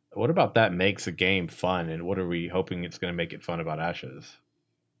 What about that makes a game fun, and what are we hoping it's going to make it fun about Ashes?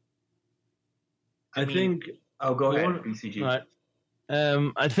 I think. Oh, go ahead, BCG. Right.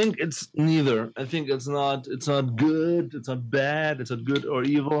 I think it's neither. I think it's not good. It's not bad. It's not good or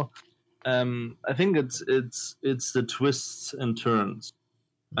evil. I think it's the twists and turns.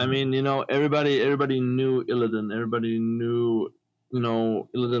 I mean, everybody knew Illidan. Everybody knew,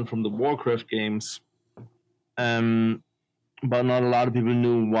 Illidan from the Warcraft games. But not a lot of people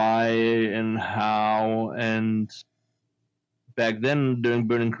knew why and how. And back then, during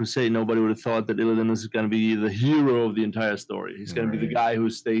Burning Crusade, nobody would have thought that Illidan is going to be the hero of the entire story. He's going to be the guy who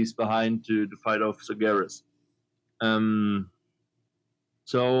stays behind to fight off Sargeras.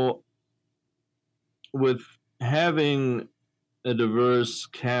 So with having a diverse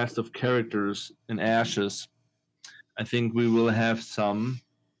cast of characters in Ashes, I think we will have some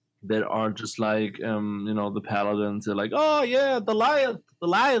that are just like the paladins. They're like, oh yeah, the light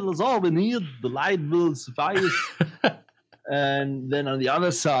is all we need. The light will suffice. And then on the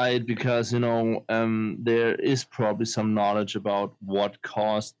other side, because there is probably some knowledge about what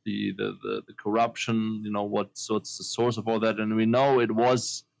caused the corruption. What's the source of all that, and we know it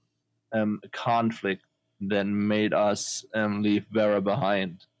was a conflict that made us leave Vera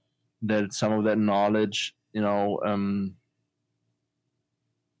behind. That some of that knowledge,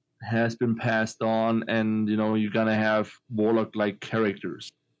 has been passed on, and you're gonna have warlock-like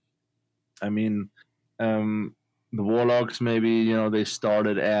characters. I mean, the warlocks maybe they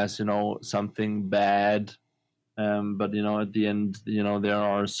started as something bad, but at the end there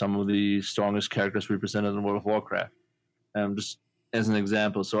are some of the strongest characters represented in World of Warcraft. Just as an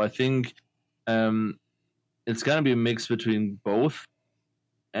example, so I think it's gonna be a mix between both,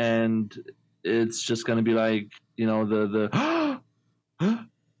 and it's just gonna be like the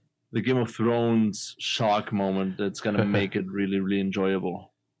the Game of Thrones shock moment that's gonna make it really, really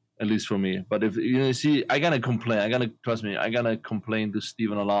enjoyable, at least for me. But if see, I gotta complain. Trust me, I gotta complain to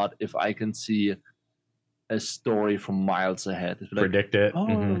Steven a lot if I can see a story from miles ahead. Like, predict it.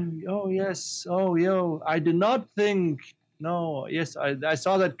 Oh yes. Oh yo, I did not think. No, yes, I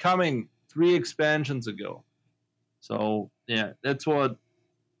saw that coming 3 expansions ago. So yeah, that's what.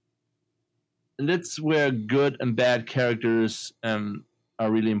 And that's where good and bad characters are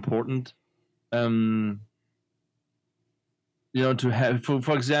really important. To have,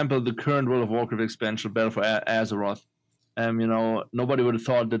 for example, the current World of Warcraft expansion, Battle for Azeroth. Nobody would have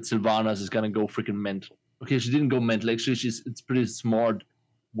thought that Sylvanas is gonna go freaking mental. Okay, she didn't go mental. Actually, it's pretty smart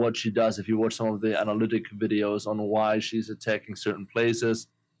what she does. If you watch some of the analytic videos on why she's attacking certain places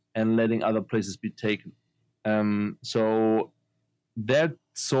and letting other places be taken. So that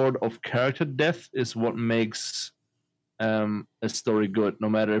sort of character depth is what makes a story good, no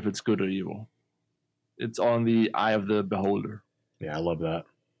matter if it's good or evil. It's on the eye of the beholder. Yeah, I love that.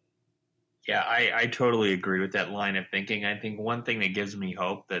 Yeah, I totally agree with that line of thinking. I think one thing that gives me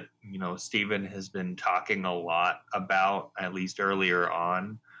hope that, Stephen has been talking a lot about, at least earlier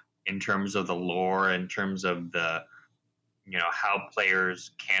on, in terms of the lore, in terms of the, how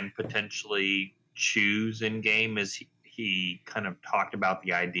players can potentially choose in game, is he kind of talked about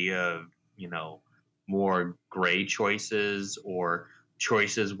the idea of, more gray choices or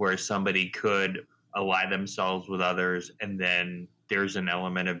choices where somebody could ally themselves with others and then there's an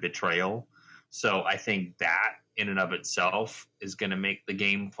element of betrayal. So I think that in and of itself is going to make the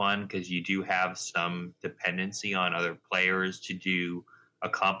game fun because you do have some dependency on other players to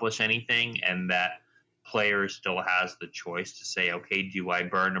accomplish anything, and that player still has the choice to say, okay, do I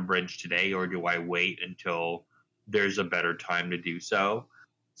burn a bridge today or do I wait until there's a better time to do so?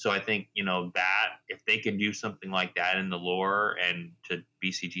 So I think, that if they can do something like that in the lore, and to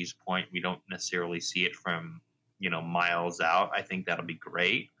BCG's point, we don't necessarily see it from, miles out, I think that'll be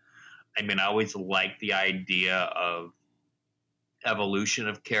great. I mean, I always like the idea of evolution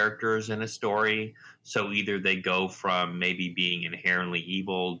of characters in a story. So either they go from maybe being inherently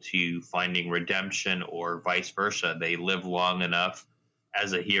evil to finding redemption, or vice versa. They live long enough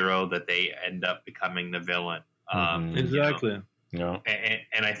as a hero that they end up becoming the villain. Exactly. Yeah.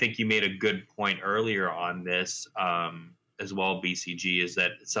 And I think you made a good point earlier on this as well, BCG, is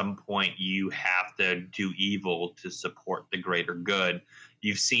that at some point you have to do evil to support the greater good.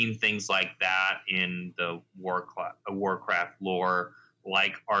 You've seen things like that in the Warcraft lore,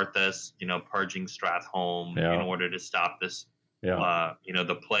 like Arthas, purging Stratholme in order to stop this,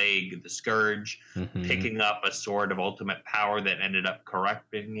 the plague, the scourge, picking up a sword of ultimate power that ended up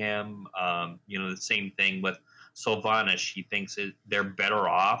corrupting him. The same thing with Sylvanas. He thinks they're better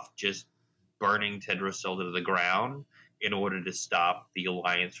off just burning Teldrassil to the ground in order to stop the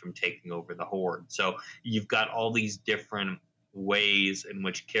Alliance from taking over the Horde. So you've got all these different ways in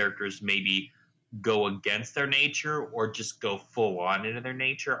which characters maybe go against their nature or just go full on into their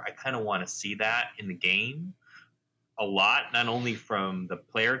nature. I kind of want to see that in the game a lot, not only from the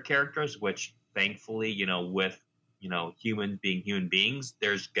player characters, which thankfully, with humans being human beings,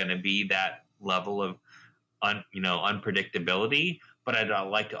 there's going to be that level of unpredictability, but I'd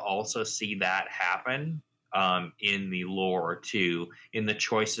like to also see that happen in the lore too, in the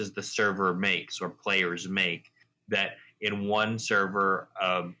choices the server makes or players make. That in one server,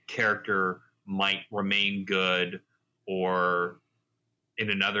 a character might remain good, or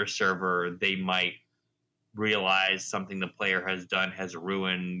in another server, they might realize something the player has done has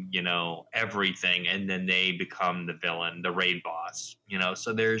ruined, everything, and then they become the villain, the raid boss.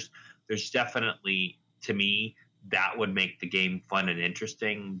 So there's definitely, to me, that would make the game fun and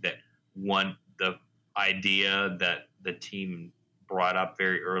interesting. That the idea that the team brought up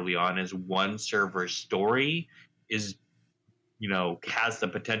very early on is one server's story is, has the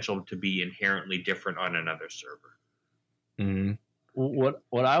potential to be inherently different on another server. Mm-hmm. What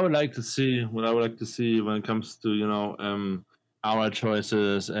I would like to see, when it comes to our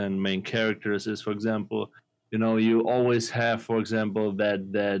choices and main characters is, for example, you always have, for example,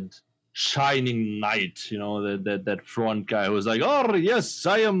 that shining knight, that front guy who's like, oh yes,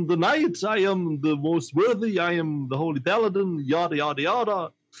 I am the knight, I am the most worthy, I am the holy paladin, yada yada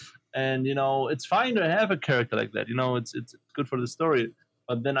yada. And it's fine to have a character like that. It's good for the story.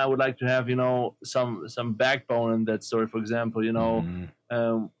 But then I would like to have some backbone in that story. For example,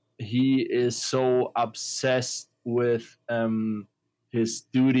 he is so obsessed with his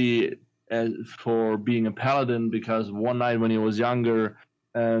duty for being a paladin, because one night when he was younger,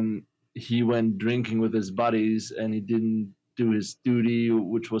 he went drinking with his buddies and he didn't do his duty,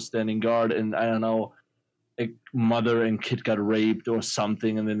 which was standing guard. And I don't know, a mother and kid got raped or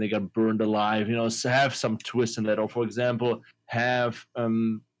something, and then they got burned alive. So have some twist in that. Or, for example, have a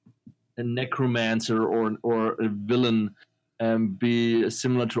necromancer or a villain be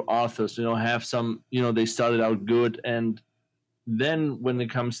similar to Arthas. Have some. They started out good, and then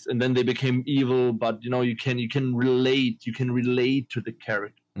then they became evil. But you can relate. You can relate to the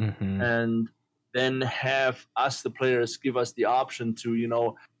character, and then have us, the players, give us the option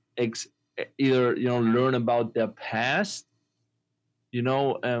to either learn about their past,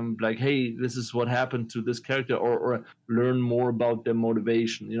 like, hey, this is what happened to this character, or learn more about their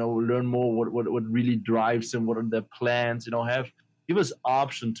motivation, learn more what really drives them, what are their plans, give us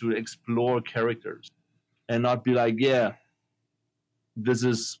option to explore characters and not be like, yeah, this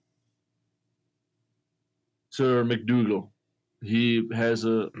is Sir McDougal, he has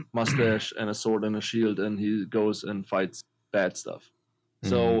a mustache and a sword and a shield, and he goes and fights bad stuff.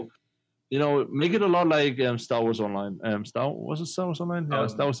 So, make it a lot like Star Wars Online. Star Wars Online? Yeah,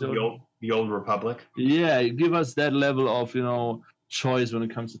 Star Wars. The old Republic. Yeah, give us that level of choice when it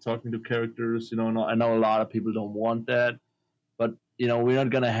comes to talking to characters. I know a lot of people don't want that, but we're not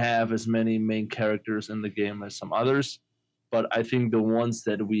gonna have as many main characters in the game as some others. But I think the ones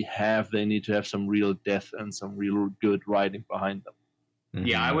that we have, they need to have some real depth and some real good writing behind them. Mm-hmm.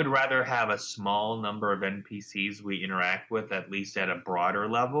 Yeah, I would rather have a small number of NPCs we interact with, at least at a broader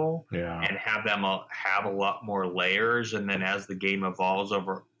level, and have them have a lot more layers. And then as the game evolves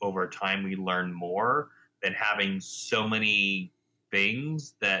over time, we learn more than having so many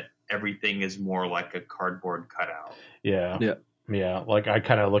things that everything is more like a cardboard cutout. Yeah. Like I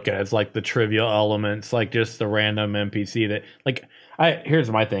kind of look at it as like the trivial elements, like just the random NPC that, like, here's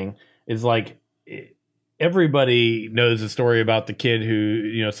my thing is like, everybody knows the story about the kid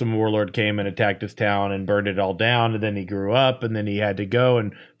who, some warlord came and attacked his town and burned it all down. And then he grew up and then he had to go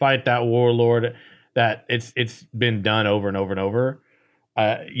and fight that warlord. That it's been done over and over and over.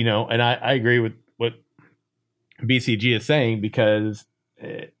 And I agree with what BCG is saying, because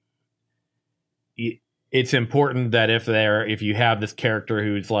it's important that if you have this character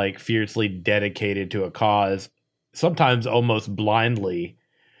who's like fiercely dedicated to a cause, sometimes almost blindly,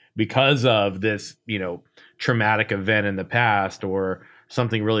 because of this, traumatic event in the past or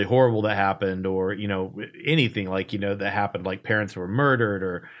something really horrible that happened, or, anything like, that happened, like parents were murdered,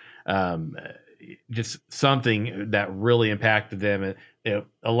 or just something that really impacted them. It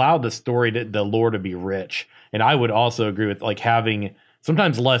allowed the lore to be rich. And I would also agree with like having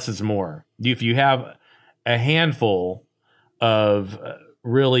sometimes less is more. If you have a handful of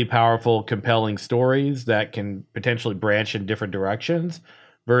really powerful, compelling stories that can potentially branch in different directions,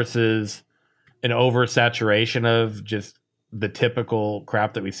 versus an oversaturation of just the typical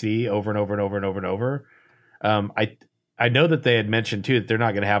crap that we see over and over and over and over and over. I know that they had mentioned too that they're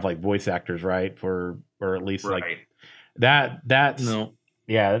not going to have like voice actors, right? Or at least like that. That's no.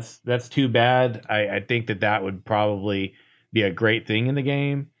 Yeah, that's too bad. I think that would probably be a great thing in the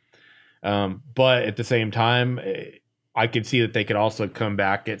game. But at the same time, I could see that they could also come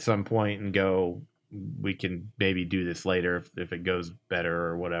back at some point and go, we can maybe do this later if it goes better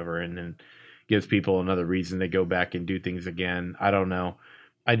or whatever, and then gives people another reason to go back and do things again. I don't know.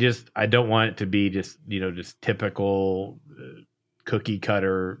 I don't want it to be just typical cookie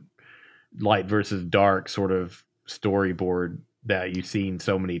cutter light versus dark sort of storyboard that you've seen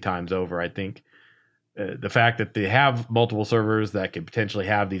so many times over. I think the fact that they have multiple servers that could potentially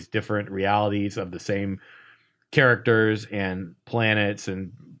have these different realities of the same characters and planets,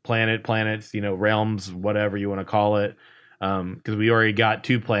 realms, whatever you want to call it. Because we already got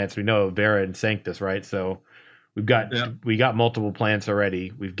 2 planets. We know Vera and Sanctus, right? So we got multiple planets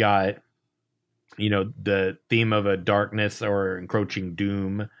already. We've got, the theme of a darkness or encroaching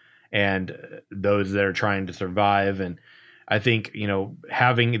doom, and those that are trying to survive. And I think,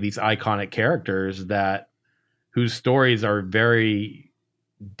 having these iconic characters whose stories are very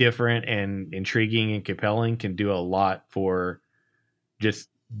different and intriguing and compelling can do a lot for just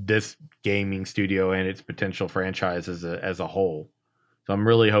this gaming studio and its potential franchise as a whole. So I'm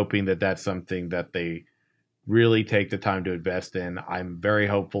really hoping that that's something that they really take the time to invest in. I'm very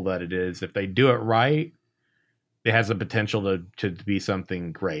hopeful that it is. If they do it right, it has the potential to be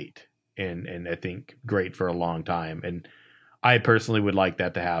something great, and I think great for a long time. And I personally would like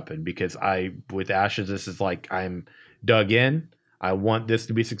that to happen, because with Ashes, this is like I'm dug in. I want this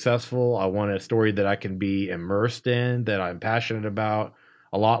to be successful. I want a story that I can be immersed in, that I'm passionate about.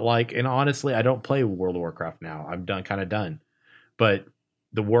 A lot like, and honestly, I don't play World of Warcraft now. I'm kind of done. But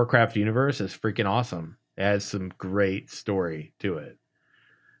the Warcraft universe is freaking awesome. It has some great story to it.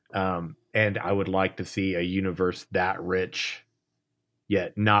 And I would like to see a universe that rich,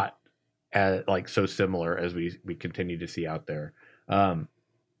 yet not like so similar as we continue to see out there.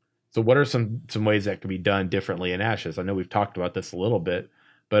 So what are some ways that could be done differently in Ashes? I know we've talked about this a little bit,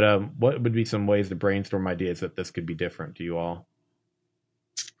 but what would be some ways to brainstorm ideas that this could be different to you all?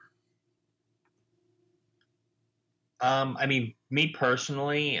 I mean, me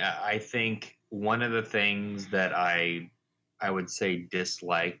personally, I think one of the things that I would say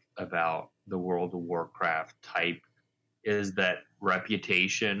dislike about the World of Warcraft type is that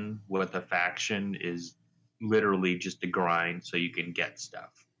reputation with a faction is literally just a grind so you can get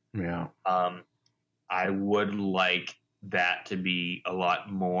stuff. Yeah. I would like that to be a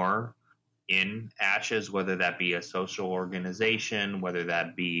lot more in Ashes, whether that be a social organization, whether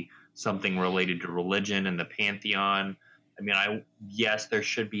that be something related to religion and the Pantheon. I mean, yes, there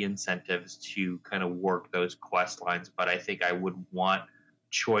should be incentives to kind of work those quest lines, but I think I would want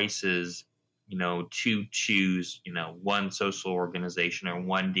choices, to choose, one social organization or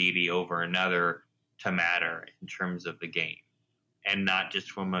one deity over another to matter in terms of the game, and not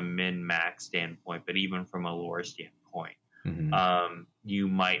just from a min max standpoint, but even from a lore standpoint. You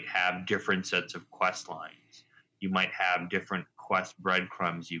might have different sets of quest lines. You might have different quest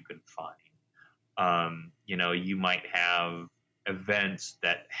breadcrumbs you can find. You might have events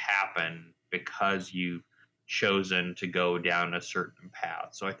that happen because you've chosen to go down a certain path.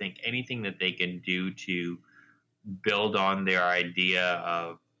 So I think anything that they can do to build on their idea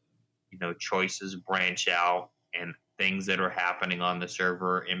of, choices branch out and things that are happening on the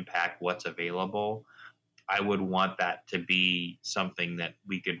server impact what's available, I would want that to be something that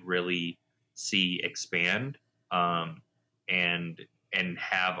we could really see expand, and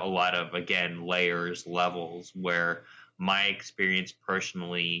have a lot of, again, layers, levels, where my experience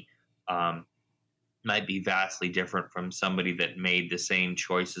personally might be vastly different from somebody that made the same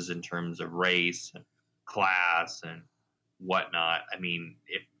choices in terms of race and class and whatnot. I mean,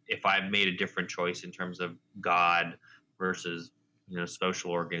 if I've made a different choice in terms of God versus,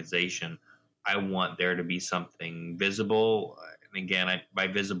 social organization, I want there to be something visible. And again, by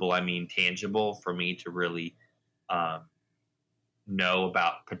visible, I mean tangible, for me to really know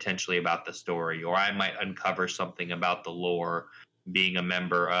potentially about the story, or I might uncover something about the lore, being a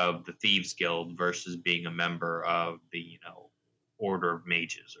member of the Thieves Guild versus being a member of the Order of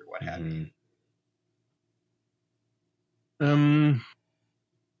Mages or what have you.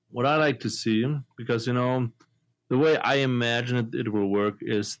 What I like to see, because the way I imagine it will work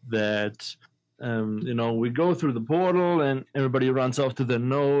is that we go through the portal and everybody runs off to their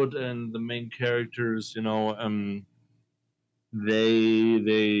node, and the main characters,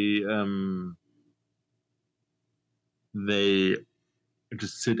 they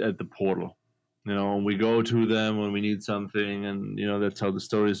just sit at the portal. We go to them when we need something, and that's how the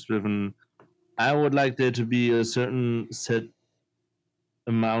story is driven. I would like there to be a certain set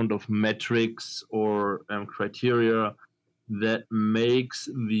amount of metrics or criteria that makes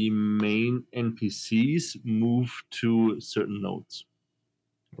the main NPCs move to certain nodes.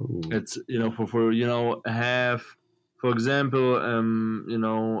 Ooh. It's for example,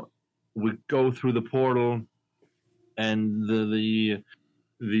 we go through the portal, and the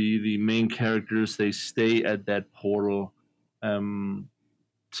main characters, they stay at that portal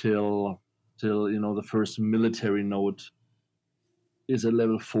till the first military node is at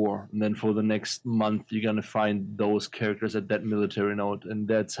level 4, and then for the next month you're gonna find those characters at that military node, and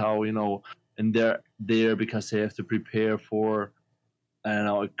that's how and they're there because they have to prepare for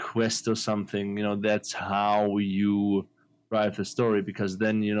a quest or something. That's how you drive the story, because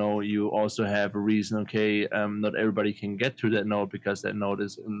then you also have a reason. Okay, not everybody can get to that node because that node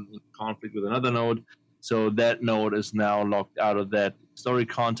is in conflict with another node, so that node is now locked out of that story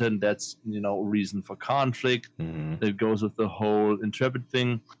content. That's reason for conflict. That goes with the whole Intrepid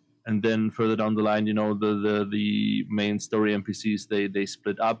thing. And then further down the line, the main story NPCs, they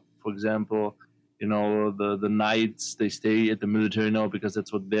split up. For example, the knights, they stay at the military node because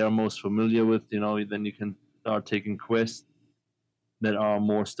that's what they're most familiar with. Then you can start taking quests that are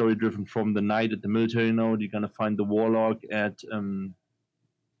more story driven from the knight at the military node. You're gonna find the warlock at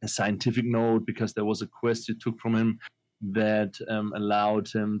a scientific node because there was a quest you took from him that allowed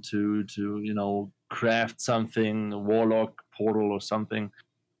him to craft something, a warlock portal or something.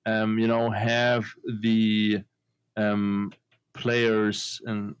 Have the players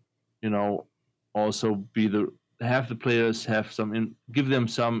and also have the players have give them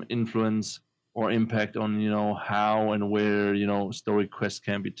some influence or impact on how and where story quests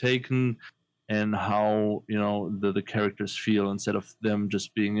can be taken, and how the characters feel, instead of them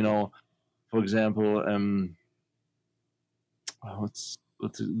just being for example what's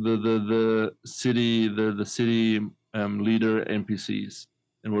the city leader NPCs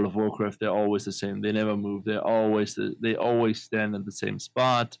in World of Warcraft. They're always the same. They never move. They always stand at the same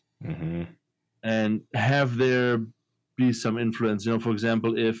spot. And have there be some influence. For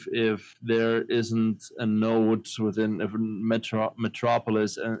example, if there isn't a node within a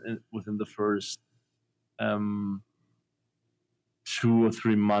metropolis within the first 2 or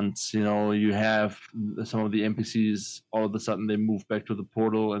 3 months, you have some of the NPCs, all of a sudden they move back to the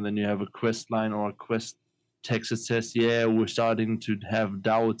portal, and then you have a quest line or a quest text that says, yeah, we're starting to have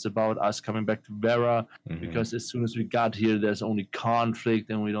doubts about us coming back to Vera, because as soon as we got here, there's only conflict,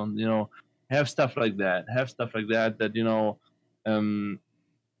 and we don't, have stuff like that. That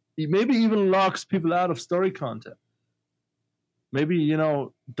maybe even locks people out of story content. maybe,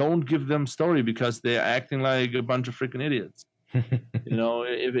 don't give them story because they're acting like a bunch of freaking idiots.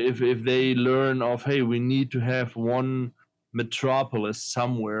 If they learn of, hey, we need to have one metropolis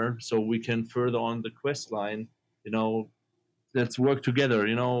somewhere so we can further on the quest line, let's work together,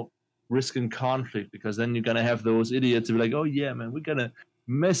 risking conflict, because then you're gonna have those idiots who be like, oh yeah, man, we're gonna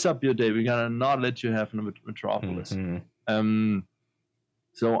mess up your day, we're gonna not let you have a metropolis.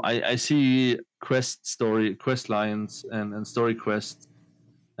 So I see quest lines and story quests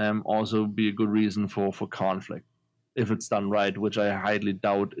also be a good reason for conflict if it's done right, which I highly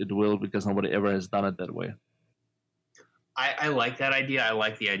doubt it will, because nobody ever has done it that way. I like that idea. I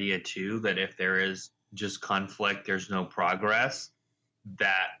like the idea too that if there is just conflict, there's no progress,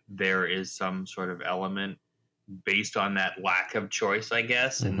 that there is some sort of element based on that lack of choice, I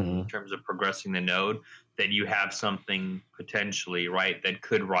guess, in terms of progressing the node, that you have something potentially, right, that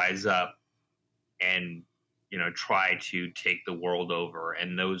could rise up and, try to take the world over.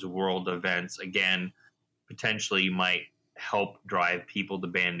 And those world events, again, potentially might help drive people to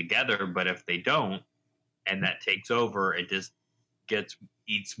band together. But if they don't, and that takes over, it just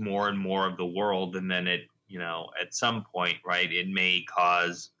eats more and more of the world. And then it, at some point, right, it may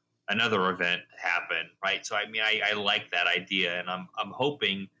cause another event to happen, right? So, I mean, I like that idea, and I'm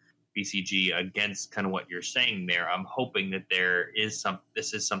hoping, BCG, against kind of what you're saying there, I'm hoping that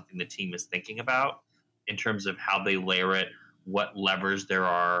this is something the team is thinking about in terms of how they layer it, what levers there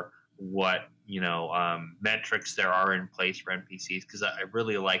are, what metrics there are in place for NPCs, because I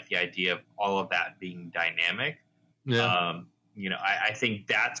really like the idea of all of that being dynamic. Yeah. I think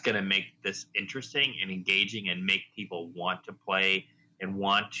that's going to make this interesting and engaging and make people want to play and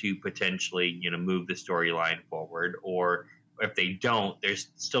want to potentially, move the storyline forward. Or if they don't, there's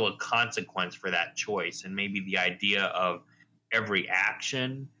still a consequence for that choice. And maybe the idea of every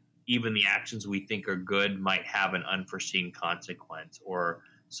action, even the actions we think are good, might have an unforeseen consequence, or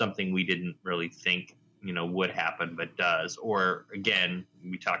something we didn't really think, would happen, but does. Or again,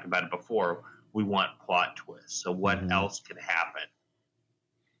 we talked about it before, we want plot twists. So what else could happen?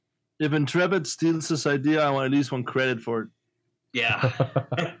 If Intrepid steals this idea, I want at least one credit for it. Yeah.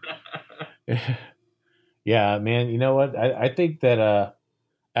 Yeah, man. You know what? I think that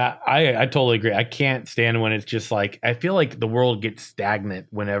I totally agree. I can't stand when it's just like, I feel like the world gets stagnant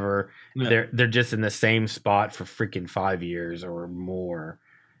whenever they're just in the same spot for freaking 5 years or more.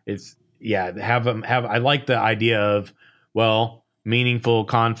 It's I like the idea of, well, meaningful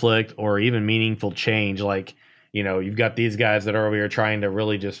conflict or even meaningful change. Like, you've got these guys that are over here trying to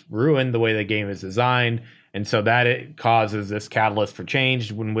really just ruin the way the game is designed. And so that it causes this catalyst for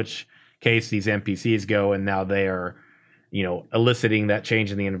change, in which case these NPCs go, and now they are, eliciting that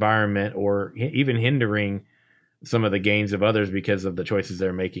change in the environment, or even hindering some of the gains of others because of the choices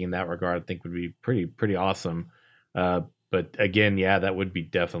they're making in that regard. I think would be pretty awesome. But again, that would be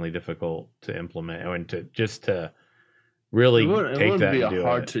definitely difficult to implement, and to really take that and do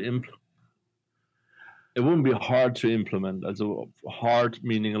it. It wouldn't be hard to implement. Also, hard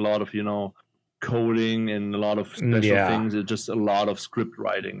meaning a lot of coding and a lot of special things. It's just a lot of script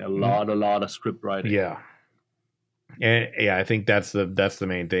writing, a lot of script writing. Yeah. And I think that's the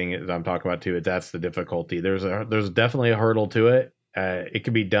main thing that I'm talking about too. That's the difficulty. There's definitely a hurdle to it. It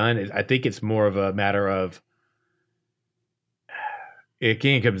can be done. I think it's more of a matter of, it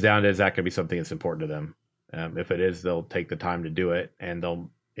comes down to, is that could be something that's important to them. If it is, they'll take the time to do it, and they'll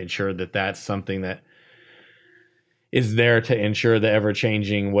ensure that that's something that is there to ensure the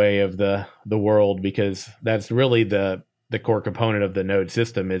ever-changing way of the world, because that's really the core component of the node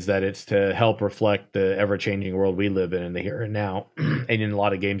system, is that it's to help reflect the ever-changing world we live in the here and now. And in a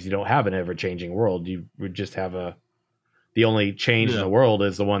lot of games, you don't have an ever-changing world. You would just have the only change in the world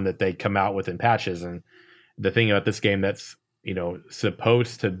is the one that they come out with in patches. And the thing about this game that's,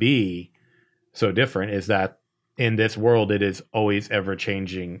 supposed to be so different is that in this world, it is always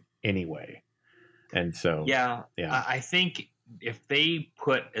ever-changing anyway. And so, I think if they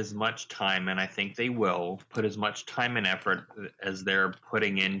put as much time, and I think they will put as much time and effort as they're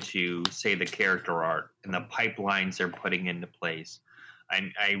putting into, say, the character art and the pipelines they're putting into place.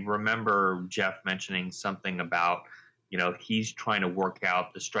 I remember Jeff mentioning something about, he's trying to work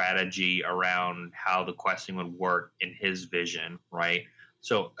out the strategy around how the questing would work in his vision, right?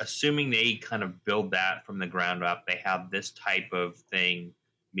 So assuming they kind of build that from the ground up, they have this type of thing,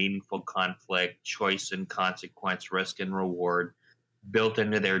 meaningful conflict, choice and consequence, risk and reward, built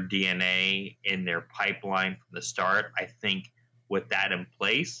into their DNA in their pipeline from the start. I think with that in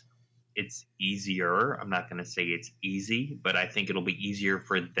place, it's easier. I'm not going to say it's easy, but I think it'll be easier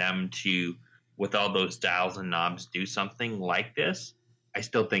for them to, with all those dials and knobs, do something like this. I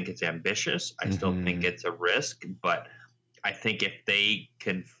still think it's ambitious. I still think it's a risk, but I think if they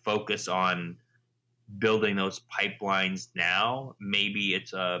can focus on building those pipelines now, maybe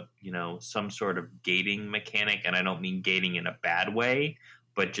it's some sort of gating mechanic, and I don't mean gating in a bad way,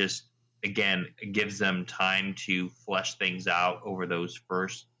 but just again, it gives them time to flesh things out over those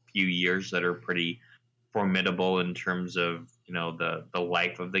first few years that are pretty formidable in terms of the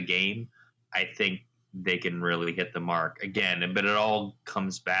life of the game. I think they can really hit the mark again, but it all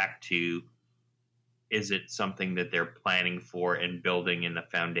comes back to, is it something that they're planning for and building in the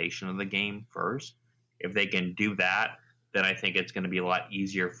foundation of the game first? If they can do that, then I think it's going to be a lot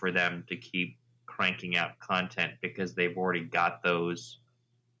easier for them to keep cranking out content, because they've already got those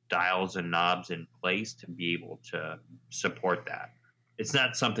dials and knobs in place to be able to support that. It's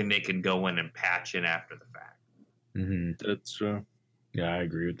not something they can go in and patch in after the fact. Mm-hmm. That's true. Yeah, I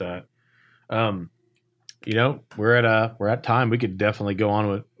agree with that. We're at time. We could definitely go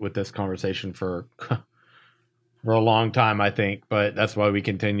on with this conversation for a long time, I think, but that's why we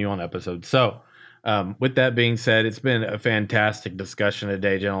continue on episodes. So, with that being said, it's been a fantastic discussion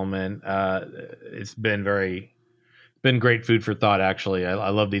today, gentlemen. It's been great food for thought. Actually, I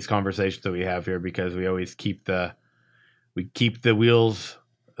love these conversations that we have here, because we always keep the wheels,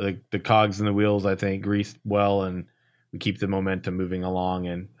 the cogs in the wheels, I think, greased well, and we keep the momentum moving along.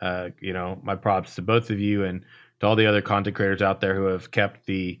 And my props to both of you and to all the other content creators out there who have kept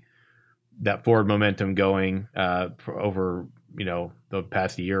that forward momentum going over the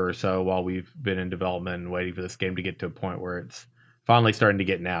past year or so, while we've been in development and waiting for this game to get to a point where it's finally starting to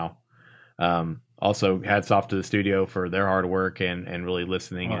get now. Also, hats off to the studio for their hard work and really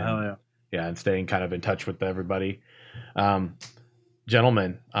listening. Hell yeah. And staying kind of in touch with everybody.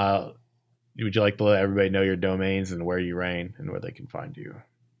 Gentlemen, would you like to let everybody know your domains and where you reign and where they can find you?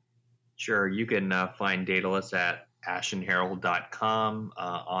 Sure. You can find Daedalus at ashenherald.com,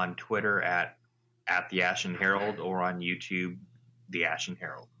 on Twitter at the Ashen Herald, or on YouTube, the Ashen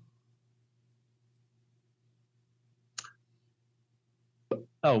Herald.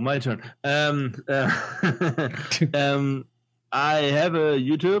 Oh, my turn. I have a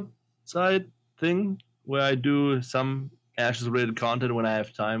YouTube side thing where I do some Ashes related content when I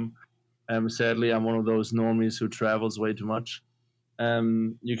have time. Sadly, I'm one of those normies who travels way too much.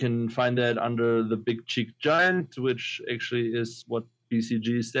 You can find that under the Big Cheek Giant, which actually is what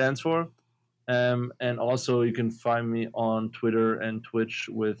BCG stands for. And also you can find me on Twitter and Twitch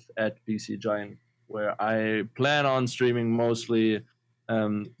with @BCGiant, where I plan on streaming mostly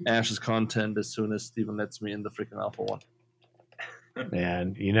Ashes content as soon as Steven lets me in the freaking Alpha one.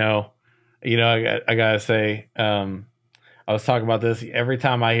 Man, I gotta say, I was talking about this every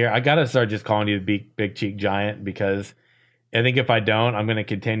time I gotta start just calling you the Big Cheek Giant, because I think if I don't, I'm gonna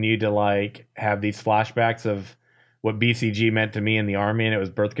continue to have these flashbacks of what BCG meant to me in the Army, and it was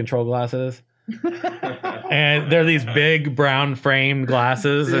birth control glasses. And they're these big brown framed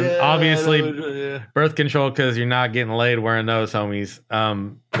glasses, and obviously birth control, because you're not getting laid wearing those, homies.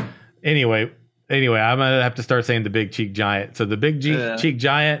 Anyway, I'm gonna have to start saying the Big Cheek Giant. So the Big Cheek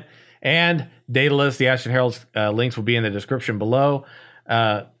Giant and Daedalus, the Ashen Herald's links will be in the description below.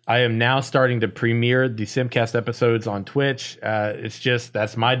 I am now starting to premiere the Simcast episodes on Twitch.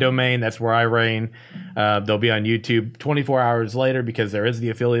 That's my domain. That's where I reign. They'll be on YouTube 24 hours later, because there is the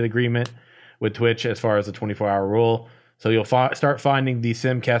affiliate agreement with Twitch as far as the 24-hour rule. So you'll start finding the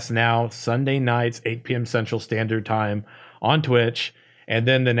Simcast now Sunday nights, 8 p.m. Central Standard Time on Twitch, and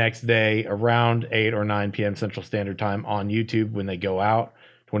then the next day around 8 or 9 p.m. Central Standard Time on YouTube when they go out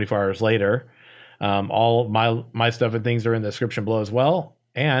 24 hours later. All my stuff and things are in the description below as well.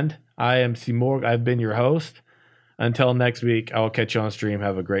 And I am Seymour. I've been your host. Until next week, I will catch you on stream.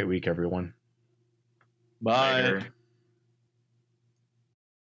 Have a great week, everyone. Bye. Later.